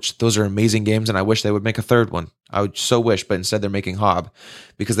bit, which those are amazing games, and I wish they would make a third one. I would so wish, but instead they're making Hob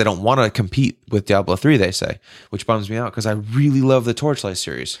because they don't want to compete with Diablo 3, they say, which bums me out because I really love the Torchlight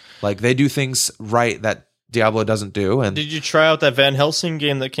series. Like, they do things right that Diablo doesn't do. And Did you try out that Van Helsing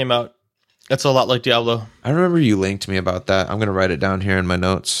game that came out? That's a lot like Diablo. I remember you linked me about that. I'm going to write it down here in my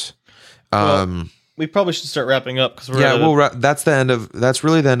notes. We probably should start wrapping up because we're Yeah, at a- that's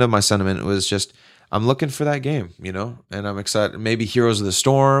really the end of my sentiment. It was just, I'm looking for that game, and I'm excited. Maybe Heroes of the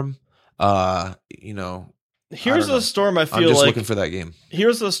Storm, Heroes of know. the Storm. I I'm feel just like looking for that game.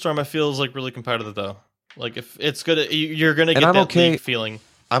 Heroes of the Storm. I feel is like really competitive though. Like if it's good, you're gonna get I'm that okay- league feeling.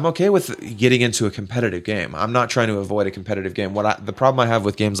 I'm okay with getting into a competitive game. I'm not trying to avoid a competitive game. The problem I have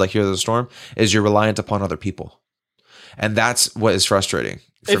with games like Heroes of the Storm is you're reliant upon other people. And that's what is frustrating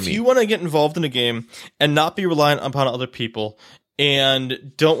for If me. you want to get involved in a game and not be reliant upon other people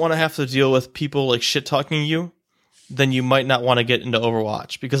and don't want to have to deal with people like shit talking you, then you might not want to get into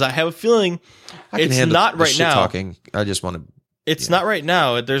Overwatch, because I have a feeling I can it's handle not the right shit now. talking. I just want to. It's not right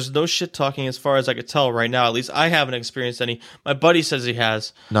now. There's no shit talking as far as I could tell right now. At least I haven't experienced any. My buddy says he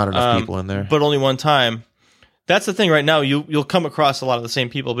has. Not enough people in there. But only one time. That's the thing right now. You'll come across a lot of the same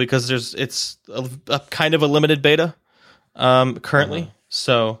people because it's a kind of a limited beta currently. Uh-huh.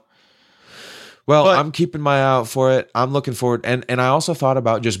 So Well, But- I'm keeping my eye out for it. I'm looking forward, and I also thought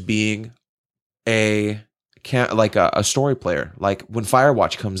about just being a story player. Like when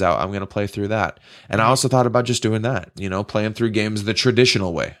Firewatch comes out, I'm going to play through that. And I also thought about just doing that, playing through games the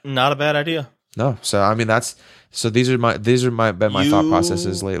traditional way. not a bad idea. No, so I mean these are my thought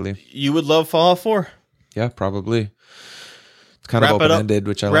processes lately. You would love Fallout 4. Yeah, probably. It's kind Wrap of it up. open ended,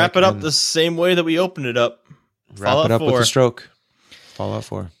 which I like. Wrap it up and the same way that we opened it up. wrap Fallout it up 4. with a stroke. Fallout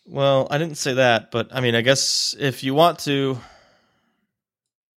 4. Well, I didn't say that, but I mean, I guess if you want to,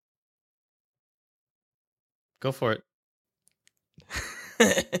 go for it.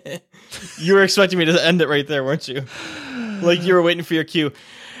 You were expecting me to end it right there, weren't you? Like you were waiting for your cue.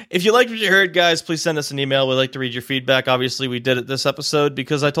 If you liked what you heard, guys, please send us an email. We'd like to read your feedback. Obviously, we did it this episode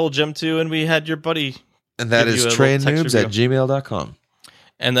because I told Jim to, and we had your buddy. And that is trainnoobs@gmail.com.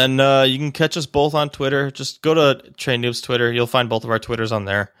 And then you can catch us both on Twitter. Just go to Train Noobs Twitter. You'll find both of our Twitters on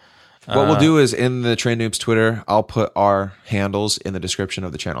there. What we'll do is in the Train Noobs Twitter, I'll put our handles in the description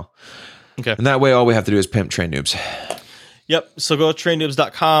of the channel. Okay. And that way, all we have to do is pimp Train Noobs. Yep. So go to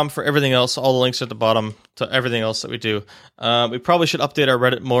trainnoobs.com for everything else. All the links are at the bottom to everything else that we do. We probably should update our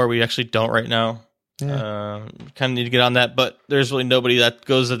Reddit more. We actually don't right now. Yeah. Kind of need to get on that, but there's really nobody that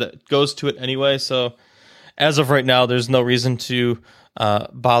goes to it anyway. So as of right now, there's no reason to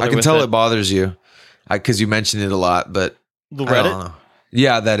bother. I can with tell it. it bothers you because you mentioned it a lot, but The I don't Reddit. know.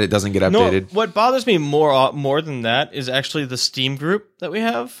 Yeah, that it doesn't get updated. No, what bothers me more than that is actually the Steam group that we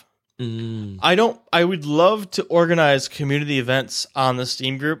have. I would love to organize community events on the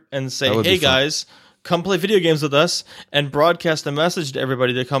Steam group and say, That would be hey fun. guys, come play video games with us, and broadcast a message to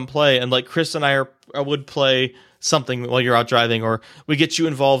everybody to come play. And like Chris and I would play something while you're out driving, or we get you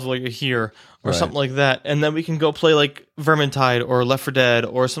involved while you're here, or Right. something like that. And then we can go play like Vermintide or Left 4 Dead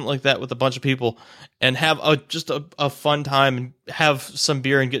or something like that with a bunch of people and have just a fun time and have some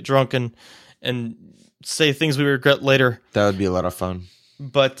beer and get drunk and say things we regret later. That would be a lot of fun.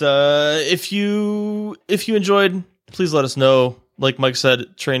 But if you enjoyed, please let us know. Like Mike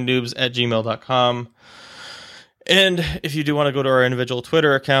said, trainnoobs@gmail.com. And if you do want to go to our individual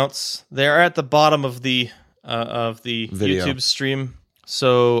Twitter accounts, they are at the bottom of the Video. YouTube stream.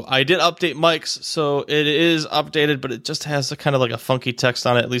 So I did update Mike's, so it is updated, but it just has a kind of like a funky text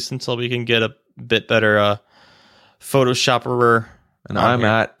on it, at least until we can get a bit better Photoshopper. And on I'm here.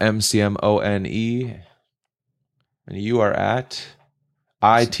 at MCMONE. And you are at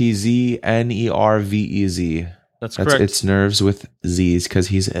ITZNERVEZ. That's That's correct. It's nerves with Z's because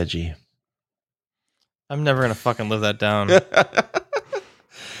he's edgy. I'm never gonna fucking live that down.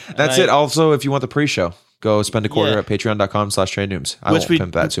 That's it. Also, if you want the pre-show, go spend a quarter Yeah. at patreon.com/trainnoobs. I Which won't we-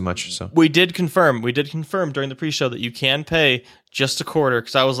 pimp that too much. So We did confirm during the pre-show that you can pay just a quarter,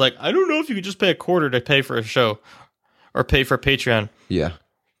 because I was like, I don't know if you could just pay a quarter to pay for a show or pay for Patreon, yeah,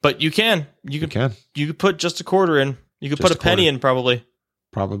 but you can. You you could can put just a quarter in. You could Just put a penny quarter. in probably,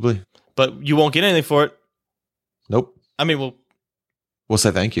 probably. but you won't get anything for it. Nope. I mean, We'll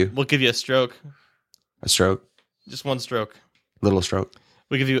say thank you. we'll give you a stroke, A stroke, just one stroke. little stroke,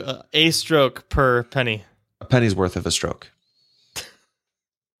 We give you a stroke per penny. a penny's worth of a stroke.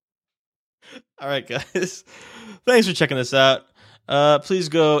 All right, guys. Thanks for checking this out. Please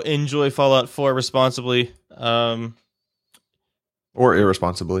go enjoy Fallout 4 responsibly. Or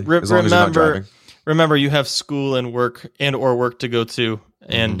irresponsibly, as long as you're not Remember, driving. remember, you have school and work to go to,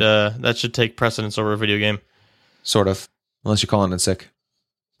 and that should take precedence over a video game. Sort of. Unless you're calling in sick,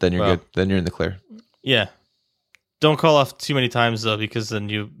 then you're Well. good. Then you're in the clear. Yeah. Don't call off too many times though, because then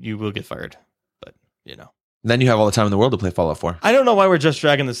you will get fired. But Then you have all the time in the world to play Fallout 4. I don't know why we're just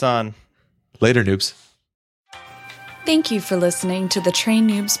dragging this on. Later, noobs. Thank you for listening to the Train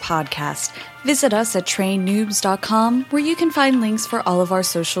Noobs podcast. Visit us at trainnoobs.com, where you can find links for all of our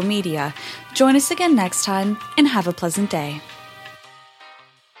social media. Join us again next time, and have a pleasant day.